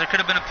because there could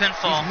have been a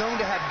pinfall. He's known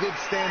to have good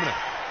stamina.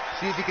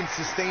 See if he can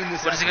sustain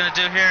this. What is he going to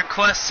do here?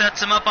 Quest sets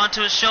him up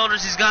onto his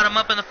shoulders. He's got him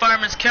up in the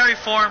fireman's carry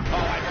form.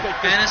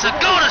 And it's a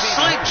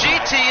go-to-sleep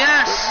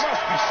GTS.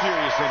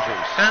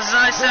 Has his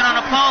eyes set on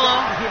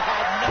Apollo.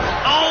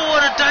 Oh,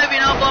 what a diving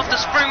elbow off the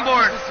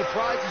springboard.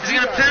 Is he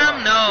going to pin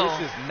him? No.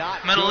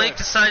 Metalik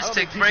decides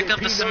to break up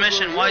the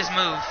submission. Wise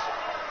move.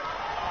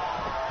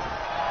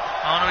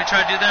 I don't know what he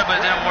tried to do there, but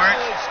it didn't work.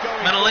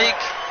 Metalik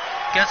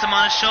gets him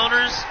on his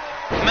shoulders.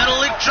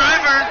 Metalik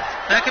driver.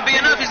 That could be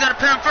enough. He's got to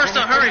pin him first.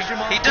 Don't hurry.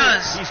 He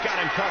does. 1. And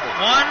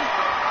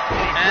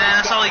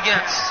that's all he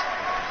gets.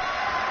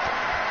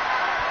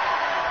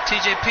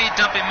 TJP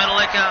dumping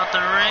Metalik out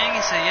the ring.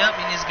 He said, yep,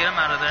 he needs to get him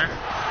out of there.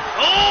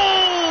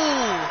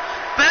 Oh!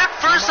 Back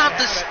first off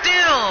the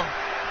steel.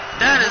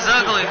 That is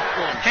ugly.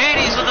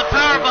 Hades with the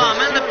powerbomb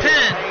and the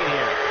pin.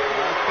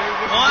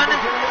 1,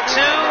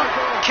 2,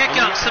 kick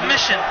out,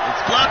 submission.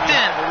 Locked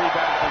in.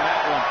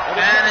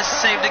 And it's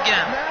saved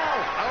again.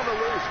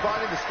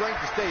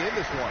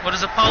 What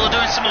is Apollo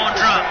doing? Samoan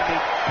drop.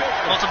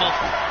 Multiple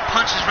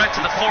punches right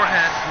to the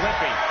forehead.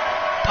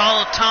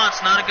 Apollo taunts,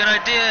 not a good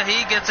idea.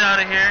 He gets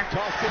out of here.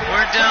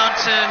 We're down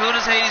to, who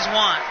does Hades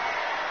want?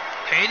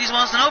 Hades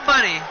wants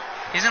nobody.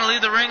 He's going to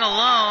leave the ring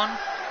alone.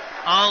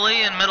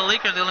 Ali and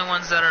Metalik are the only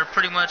ones that are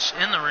pretty much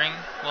in the ring.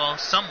 Well,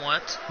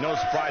 somewhat. No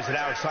surprise at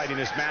how exciting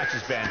this match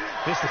has been.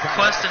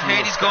 Quest and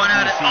Hades going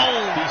at it.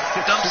 Oh,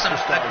 dumps him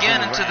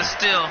again into the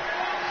steel.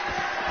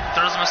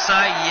 Throws him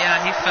aside.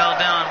 Yeah, he fell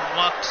down,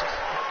 walked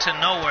to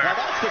nowhere. Now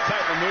that's the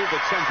type of move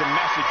that sends a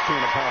message to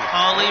an opponent.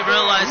 Ali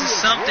realizes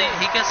something.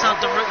 He gets out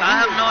the ring. I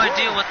have no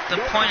idea what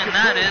the point in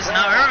that is.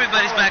 Now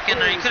everybody's back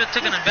in there. You could have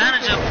taken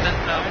advantage of it.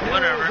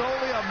 Whatever.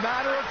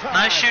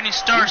 Nice shooting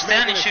star,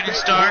 standing shooting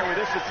star.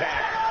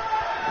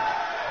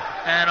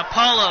 And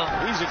Apollo.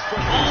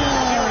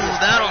 Ooh,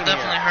 that'll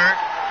definitely hurt.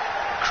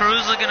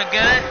 Cruz looking to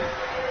get it.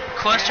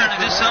 Quest trying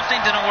to do something.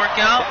 Didn't work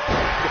out.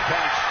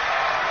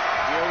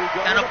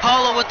 And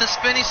Apollo with the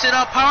spinny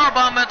sit-out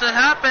powerbomb at the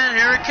happen.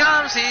 Here it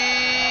comes.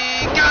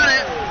 He got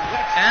it.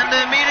 And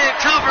the immediate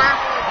cover.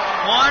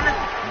 1,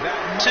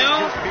 2,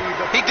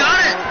 He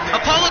got it.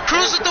 Apollo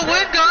Crews with the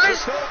win,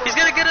 guys. He's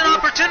going to get an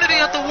opportunity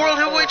at the World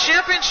Heavyweight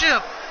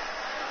Championship.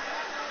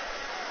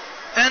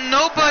 And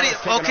nobody,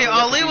 okay,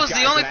 Ali was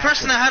the only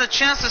person that had a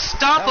chance to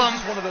stop him,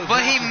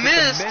 but he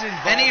missed,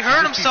 and he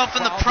hurt himself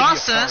in the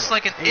process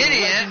like an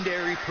idiot,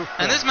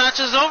 and this match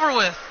is over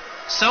with.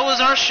 So is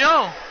our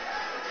show.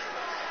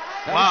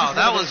 Wow,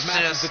 that was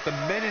just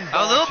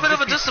a little bit of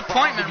a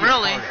disappointment,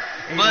 really.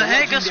 But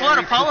hey, guess what?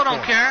 Apollo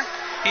don't care.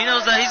 He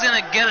knows that he's going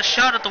to get a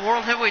shot at the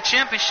World Heavyweight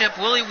Championship.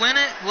 Will he win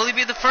it? Will he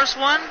be the first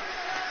one?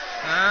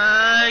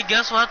 I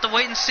guess we'll have to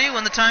wait and see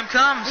when the time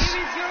comes.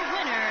 Here is your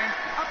winner,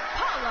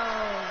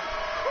 Apollo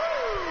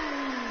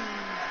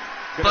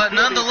Crews. But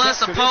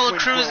nonetheless, Apollo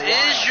Crews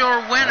is your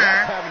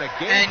winner.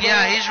 And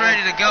yeah, he's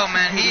ready to go,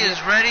 man. He is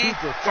ready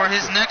for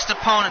his next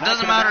opponent.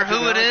 Doesn't matter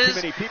who it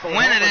is,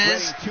 when it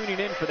is,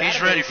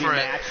 he's ready for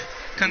it.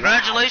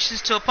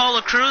 Congratulations to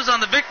Apollo Crews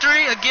on the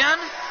victory again.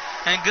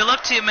 And good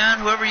luck to you, man,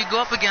 whoever you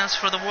go up against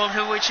for the World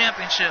Heavyweight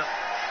Championship.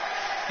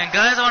 And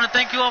guys, I want to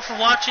thank you all for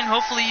watching.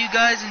 Hopefully you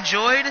guys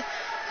enjoyed.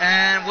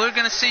 And we're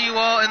going to see you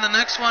all in the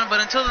next one.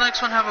 But until the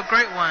next one, have a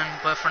great one.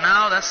 But for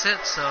now, that's it.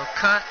 So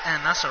cut,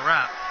 and that's a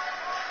wrap.